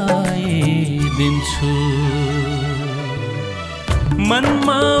चलाइदिन्छु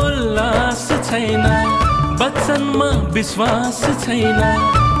मनमा उल्लास छैन वचनमा विश्वास छैन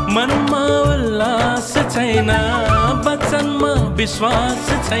मनमा उल्लास छैन वचनमा विश्वास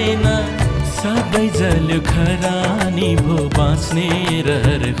छैन सबै जल्यो खरानी भो बाँच्ने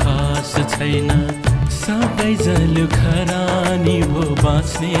रहर खास छैन सबै जल्यो खरानी भो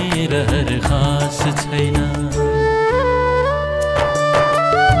बाँच्ने रहर खास छैन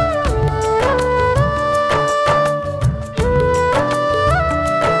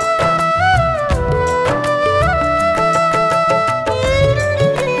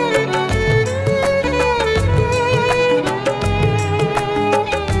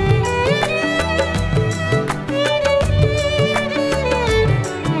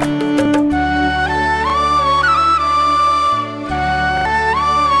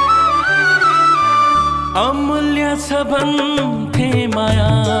अमूल्य छ भन्थे माया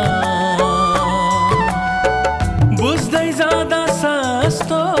बुझ्दै जाँदा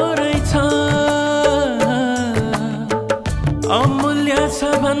सस्तो रहेछ अमूल्य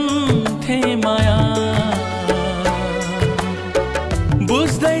छ भन्थे माया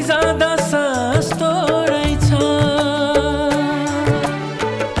बुझ्दै जाँदा सस्तो रहेछ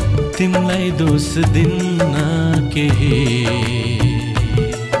तिमीलाई दोष दिन्न केही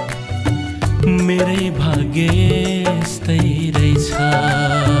मेरै भाग्य यस्तै रहेछ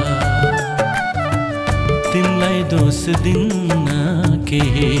तिमीलाई दोष दिन्न के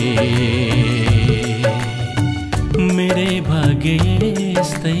मेरै भाग्य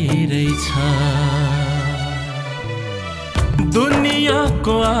यस्तै रहेछ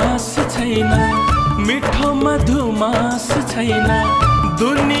दुनियाँको आश छैन मिठो मधुमास छैन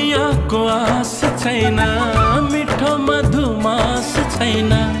दुनियाँको आश छैन मिठो मधुमास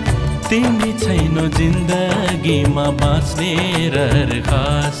छैन तिमी छैनौ जिन्दगीमा बाँच्ने रहर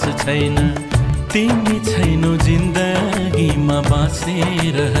खास छैन तिमी छैनौ जिन्दगीमा बाँच्ने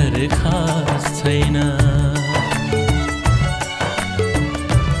रहर खास छैन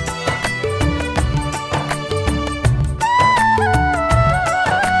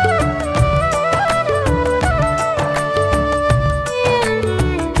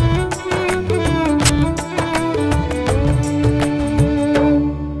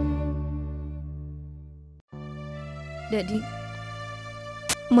ड्याडी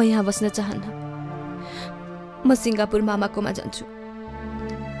म यहाँ बस्न चाहन्न म सिङ्गापुर मामाकोमा जान्छु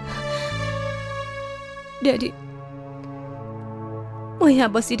ड्याडी म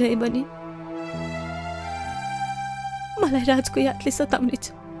यहाँ बसिरहे भने मलाई राजको यादले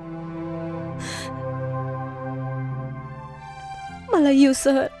सताउनेछ मलाई यो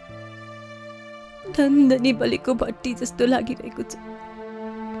सहर धन्दनी बलेको भट्टी जस्तो लागिरहेको छ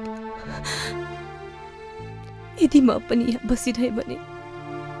यदि म पनि यहाँ बसिरहे भने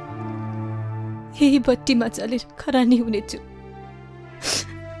यही भट्टीमा चलेर खरानी हुनेछु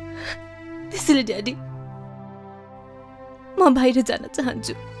त्यसैले ड्याडी म बाहिर जान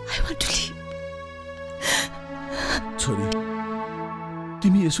चाहन्छु आई वान्ट टु लिभ छोरी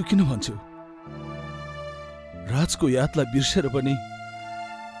तिमी यसो किन भन्छौ राजको यादलाई बिर्सेर पनि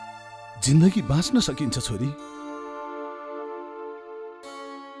जिन्दगी बाँच्न सकिन्छ छोरी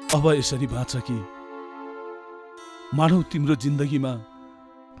अब यसरी बाँच कि मानौ तिम्रो जिन्दगीमा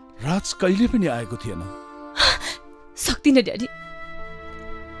राज कहिले पनि आएको थिएन सक्दिन ड्याडी म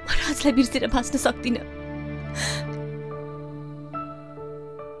राजलाई बिर्सेर बाँच्न सक्दिन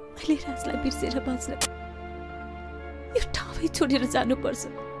मैले राजलाई बिर्सेर बाँच्न यो ठाउँै छोडेर जानुपर्छ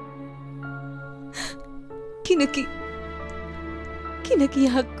किनकि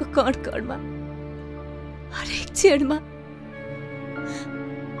यहाँको कण कणमा हरेक क्षणमा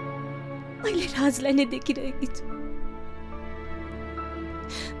मैले राजलाई नै देखिरहेकी छु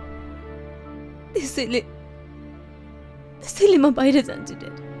त्यसैले म बाहिर जान्छु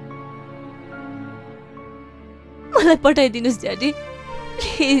ड्याडी मलाई पठाइदिनुस् ड्याडी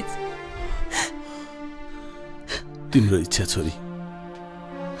प्लिज तिम्रो इच्छा छोरी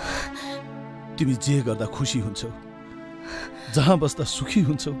तिमी जे गर्दा खुसी हुन्छौ जहाँ बस्दा सुखी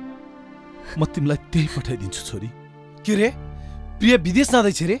हुन्छौ म तिमीलाई त्यही पठाइदिन्छु छोरी के रे प्रिया विदेश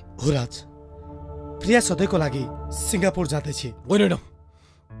जाँदैछ रे हो राज प्रिया सधैँको लागि सिङ्गापुर जाँदैछ होइन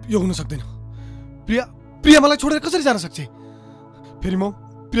यो हुन सक्दैन प्रिया मलाई छोडेर कसरी जान सक्छ फेरि म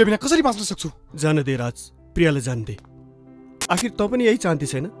प्रिया बिना कसरी बाँच्न सक्छु जान दे राज प्रियालाई जान दे आखिर त पनि यही चाहन्ती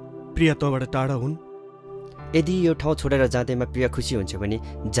छैन प्रिया तँबाट टाढा हुन् यदि यो ठाउँ छोडेर जाँदैमा प्रिया खुसी हुन्छ भने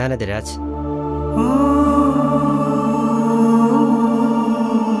जान दे राज।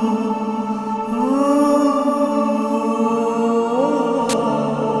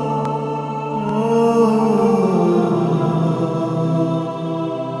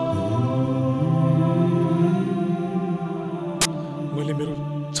 मैले मेरो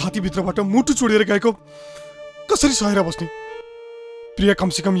छातीभित्रबाट मुटु चोडेर गएको कसरी सहेर बस्ने? प्रिया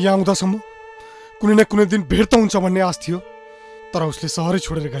कमसेकम यहाँ आउँदासम्म कुनै न कुनै दिन भेट त हुन्छ भन्ने आश थियो, तर उसले सहरै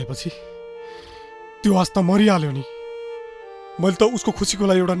छोडेर गएपछि त्यो आश त मरिहाल्यो नि। मैले त उसको खुसीको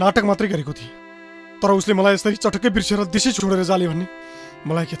लागि एउटा नाटक मात्रै गरेको थिएँ, तर उसले मलाई यसरी चटक्कै बिर्सेर देशै छोडेर जाले भन्ने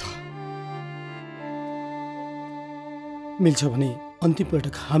मलाई के थाहा। मिल्छ भने अन्तिम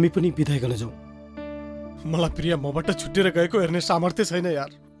पटक हामी पनि बिदाइ गर्न जाउँ। मलाई प्रिया मबाट छुटेर गएको हेर्ने सामर्थ्य छैन यार।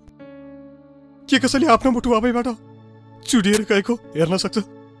 के कसैले आफ्नो मुटु आफैबाट चुडिएर गएको हेर्न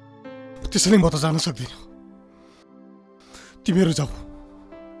सक्छ? त्यसैले म त जान सक्दिनँ। तिमीहरू जाऊ,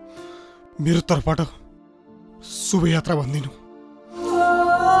 मेरो तर्फबाट शुभयात्रा भन्दिनु।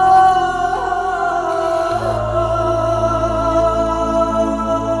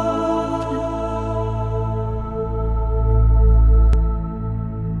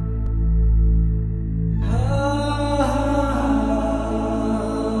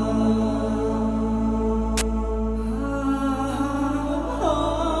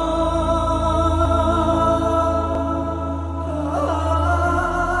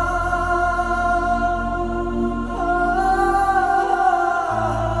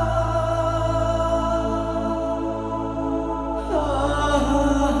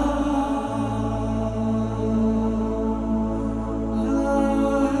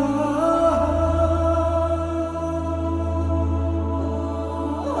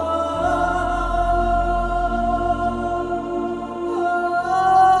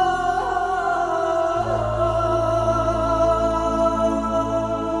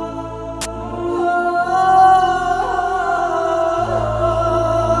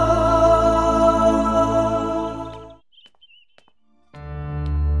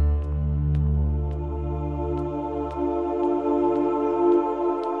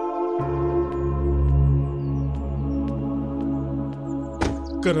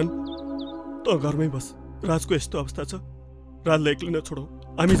 करण, त घरमै बस। राजको यस्तो अवस्था छ, राजलाई एक्लै नछोडौ,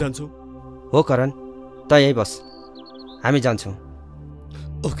 हामी जान्छौँ। हो करण, त यही बस, हामी जान्छौँ।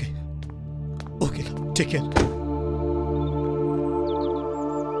 Okay okay, take care.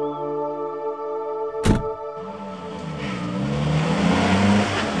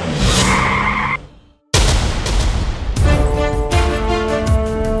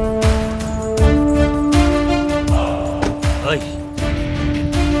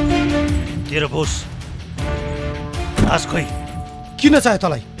 तेरो बोस राज खोइ किन चाहे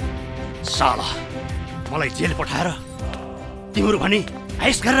तँलाई? साला, मलाई जेल पठाएर तिम्रो भने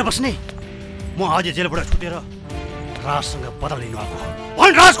आइस गरेर बस्ने? म आज जेलबाट छुटेर राजसँग बदला लिनु आएको।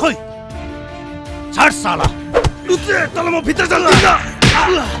 भन राज खोइ, छाड साला, तल म भित्र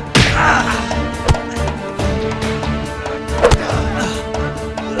जान्न।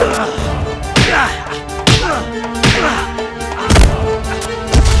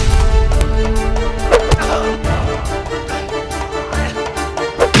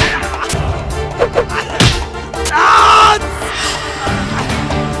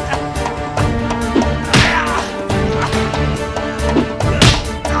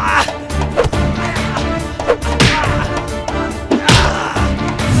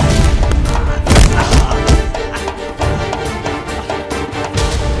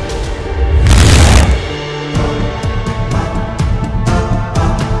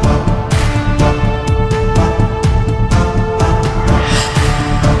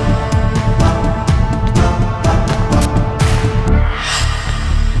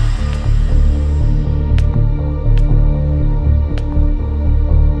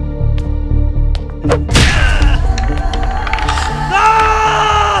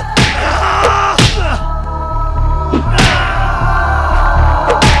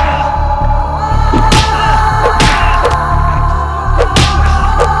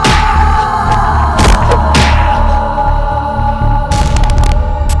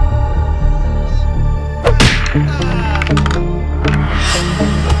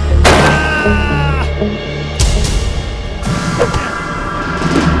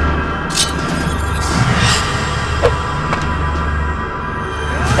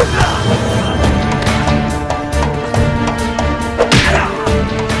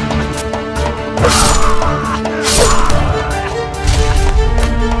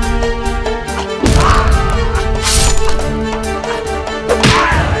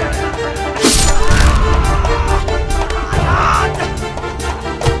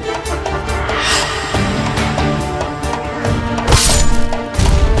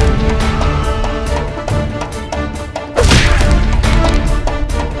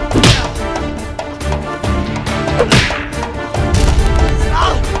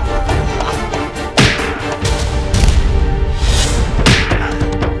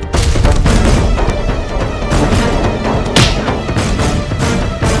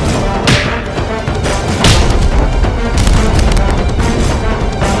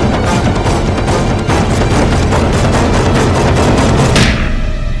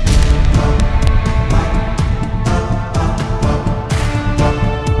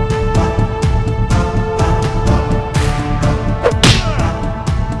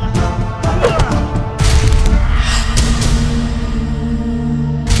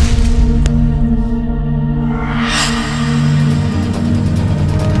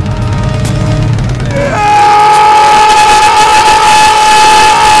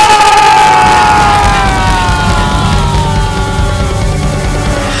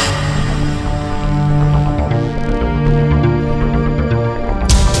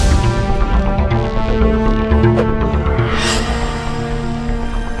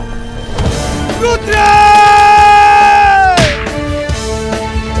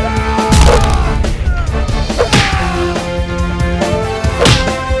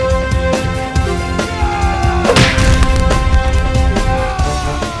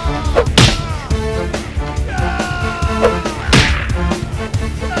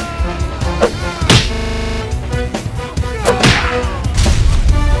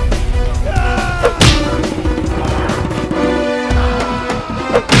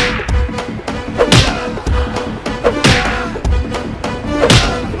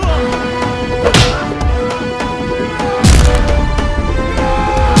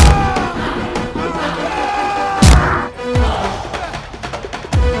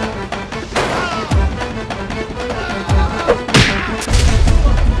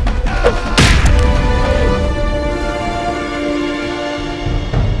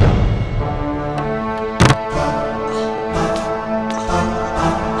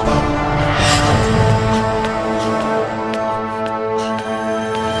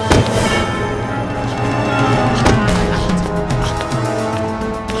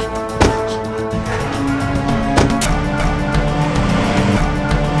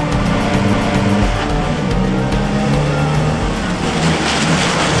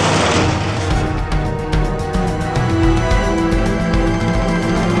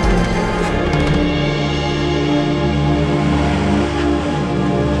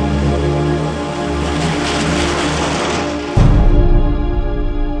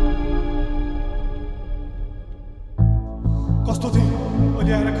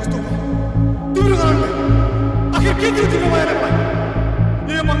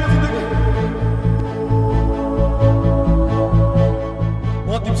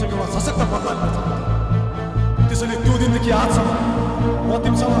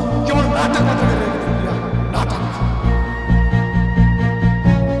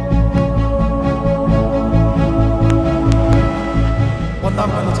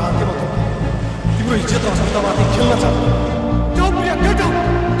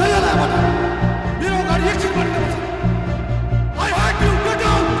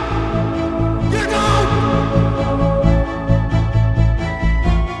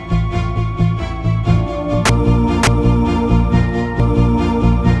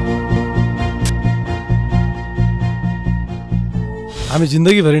 हामी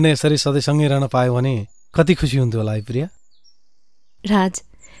जिन्दगीभरि नै यसरी सधैँ सँगै रहन पायौँ भने कति खुसी हुन्थ्यो होला है प्रिया। राज,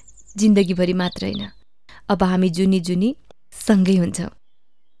 जिन्दगीभरि मात्र होइन, अब हामी जुनी जुनी सँगै हुन्छौँ।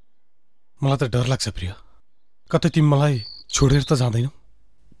 मलाई त डर लाग्छ प्रिया, कतै तिमी मलाई छोडेर त जाँदैनौ?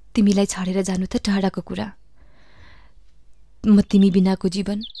 तिमीलाई छाडेर जानु त टाढाको कुरा, म तिमी बिनाको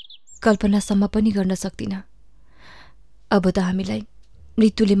जीवन कल्पनासम्म पनि गर्न सक्दिनँ। अब त हामीलाई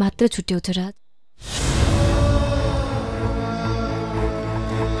मृत्युले मात्र छुट्याउँछ राज।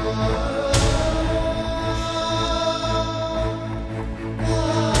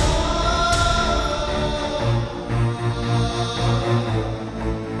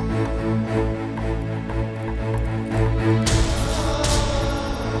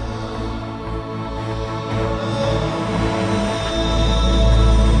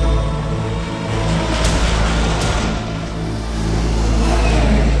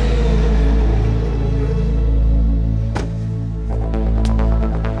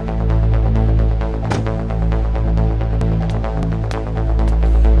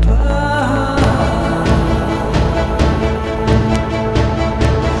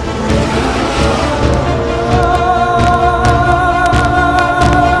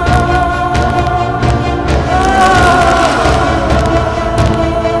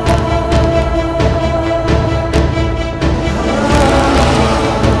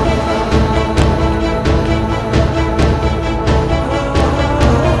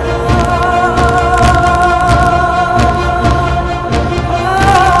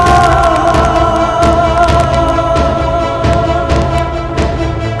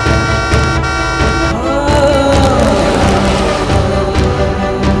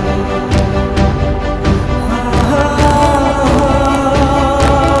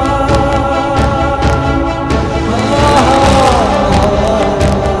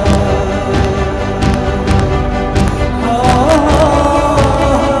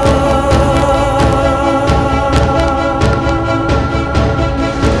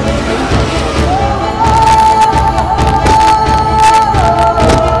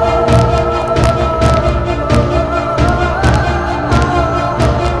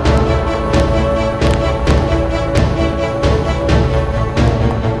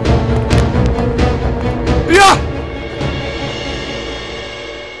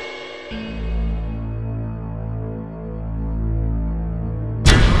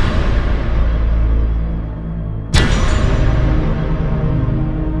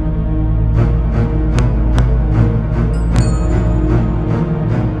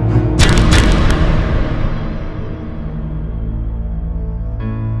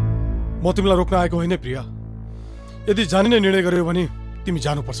 म तिमीलाई रोक्न आएको होइन प्रिया। यदि जाने नै निर्णय गर्यो भने तिमी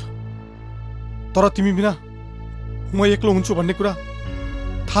जानुपर्छ। तर तिमी बिना म एक्लो हुन्छु भन्ने कुरा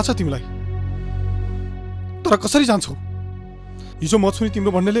थाहा छ तिमीलाई। तर कसरी जान्छौ? हिजो म छु नि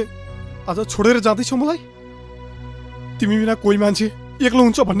तिम्रो भन्नेले आज छोडेर जाँदैछौ मलाई? तिमी बिना कोही मान्छे एक्लो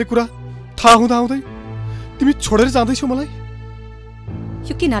हुन्छ भन्ने कुरा थाहा हुँदाहुँदै तिमी छोडेर जाँदैछौ मलाई?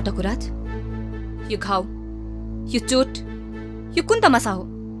 यो के नाटक हो राज? यो घाउ, यो चोट, यो कुन तमासा हो?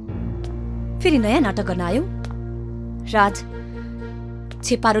 फेरि नयाँ नाटक गर्न आयौ? राज,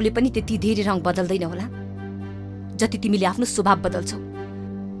 छेपारोले पनि त्यति धेरै रङ बदल्दैन होला जति तिमीले आफ्नो स्वभाव बदल्छौ।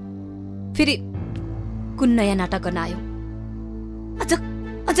 फेरि कुन नयाँ नाटक गर्न आयौ?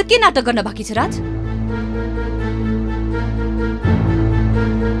 अझ के नाटक गर्न बाँकी छ राज?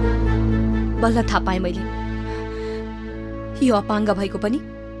 बल्ल थाहा पाएँ मैले, यो अपाङ्ग भएको पनि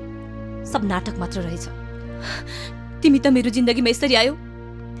सब नाटक मात्र रहेछ। तिमी त मेरो जिन्दगीमा यसरी आयो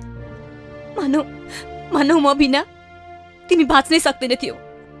मानौ म बिना तिमी बाँच्नै सक्दैन थियौ।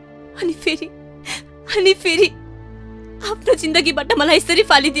 अनि फेरि आफ्नो जिन्दगीबाट मलाई यसरी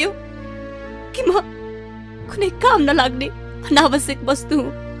फालिदियो कि म कुनै काम नलाग्ने अनावश्यक वस्तु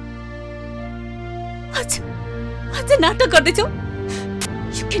हुँ। आज नाटक गर्दैछौ?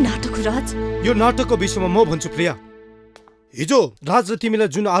 यो के नाटक हो राज? यो नाटकको विषयमा म भन्छु प्रिया, हिजो राजले तिमीलाई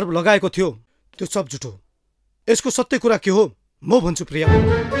जुन आरोप लगाएको थियो त्यो सब झुटो। यसको सत्य कुरा के हो म भन्छु प्रिया।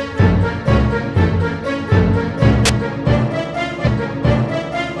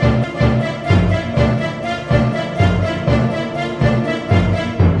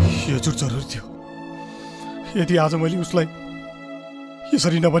 यो झुट जरुरी थियो। यदि आज मैले उसलाई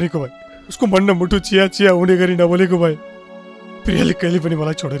यसरी नभनेको भए, उसको मन र मुटु चिया हुने गरी नबोलेको भए, प्रियाले कहिले पनि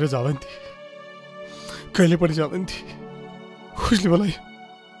मलाई छोडेर जाँदैन थिए। कहिले पनि जाँदैन थिए। उसले मलाई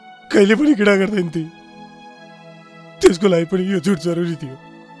कहिले पनि घृणा गर्दैन थिए। त्यसको लागि पनि यो झुट जरुरी थियो।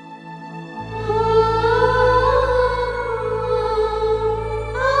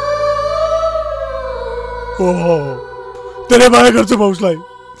 ओहो, तेरे माया गर्छु म उसलाई,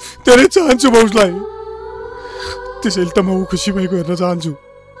 तेरे चाहन्छु म उसलाई। त्यसैले त म ऊ खुसी भएको हेर्न चाहन्छु।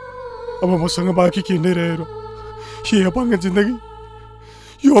 अब मसँग बाँकी के नै रहेर यो अपाङ्ग जिन्दगी,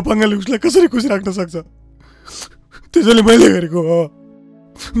 यो अपाङ्गले उसलाई कसरी खुसी राख्न सक्छ? त्यसैले मैले गरेको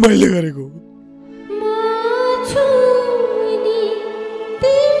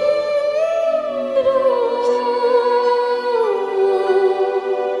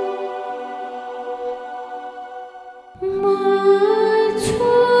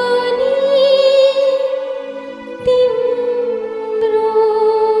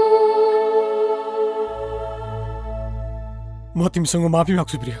म तिमीसँग माफी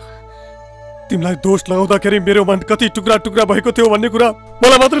माग्छु प्रिया। तिमीलाई दोष लगाउँदाखेरि मेरो मन कति टुक्रा टुक्रा भएको थियो भन्ने कुरा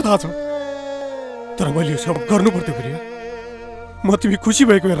मलाई मात्रै थाहा छ। तर मैले यो सब गर्नु पर्थ्यो प्रिया। म तिमी खुसी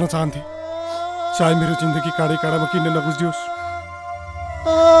भएको हेर्न चाहन्थे, चाहे मेरो जिन्दगी काँडै काँडामा किन नबुझियोस्।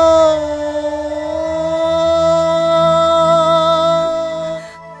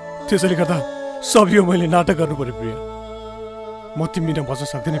 त्यसैले गर्दा सब यो मैले नाटक गर्नु पर्यो प्रिया। म तिमी बिना बस्न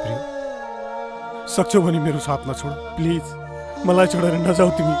सक्दिनँ प्रिया। सक्छौ भने मेरो साथ नछोड प्लिज। मलाई छोडेर नजाऊ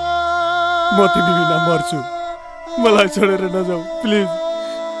तिमी। म तिमी बिना मर्छु। मलाई छोडेर नजाऊ प्लिज।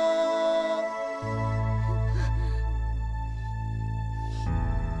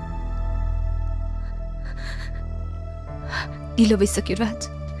 ढिलो भइसक्यो राज,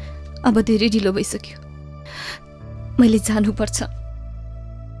 अब धेरै ढिलो भइसक्यो। मैले जानुपर्छ,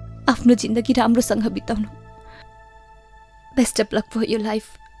 आफ्नो जिन्दगी राम्रोसँग बिताउनु। Best of lock for your life.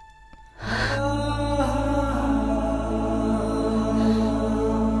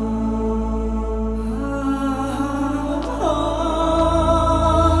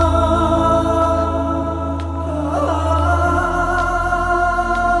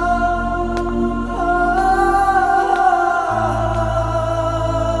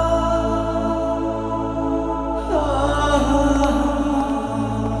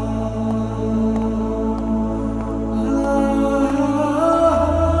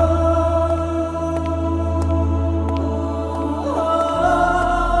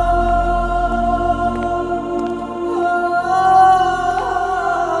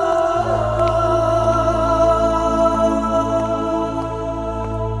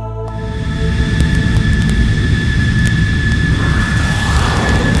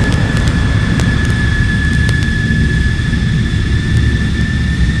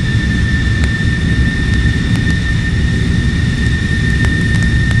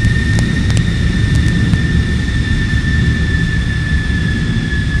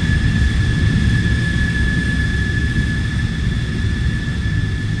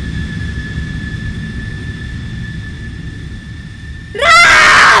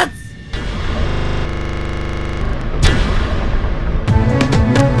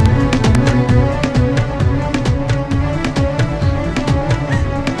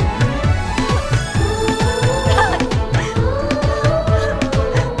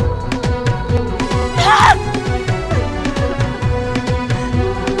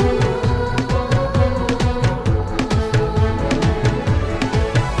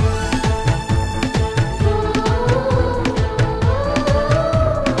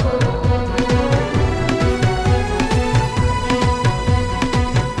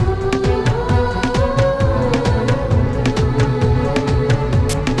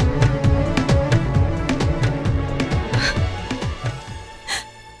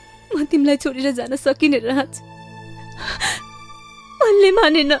 तिमीलाई छोडेर जान सकिनँ राज। मनले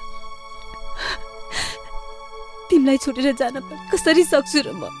मानेन। तिमीलाई छोडेर जान कसरी सक्छु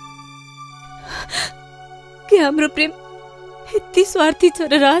र म? के हाम्रो प्रेम यति स्वार्थी छ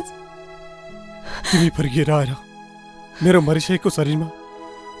र राज? तिमी फर्किएर आएर मेरो मरिसकेको शरीरमा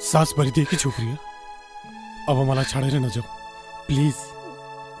सास भरिदिएकी छौ प्रिया। अब मलाई छाडेर नजाऊ प्लिज।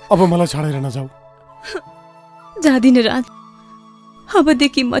 अब मलाई छाडेर नजाऊ। जादिन राज।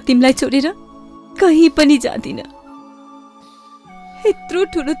 अबदेखि म तिमीलाई छोडेर कहीँ पनि जादिन। यत्रो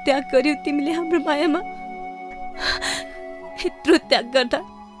ठुलो त्याग गर्यौ तिमीले हाम्रो मायामा। यत्रो त्याग गर्दा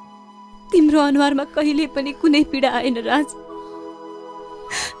तिम्रो अनुहारमा कहिले पनि कुनै पीडा आएन राज।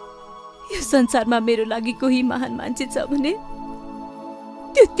 यो संसारमा मेरो लागि कोही महान मान्छे छ भने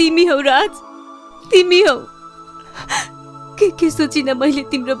त्यो तिमी हौ राज, तिमी हौ। के सोचिन मैले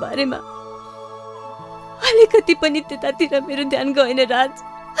तिम्रो बारेमा। अलिकति पनि त्यतातिर मेरो ध्यान गएन राज।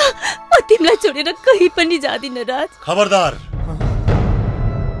 म तिमीलाई छोडेर कहीँ पनि जादिन राज। खबरदार।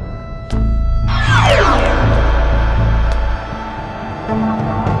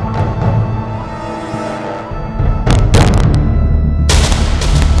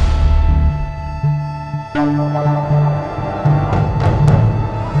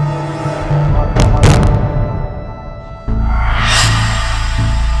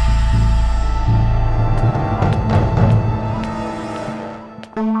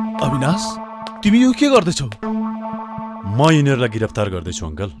 अविनाश, तिमी यो के गर्दैछौ? म यिनीहरूलाई गिरफ्तार गर्दैछु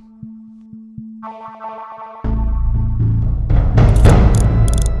अङ्कल।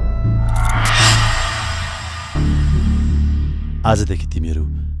 आजदेखि तिमीहरू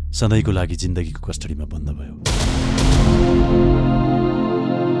सधैँको लागि जिन्दगीको कस्टडीमा बन्द भयो।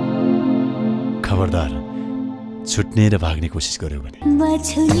 खबरदार, छुट्ने र भाग्ने कोसिस गर्यो भने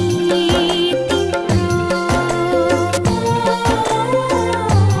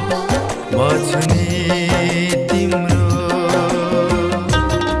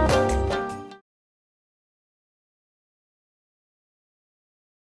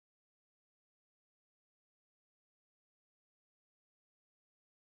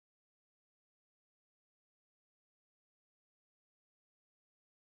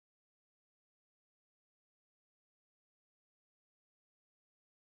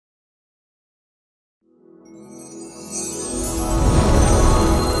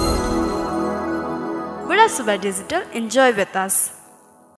Budha Subba Digital, enjoy with us.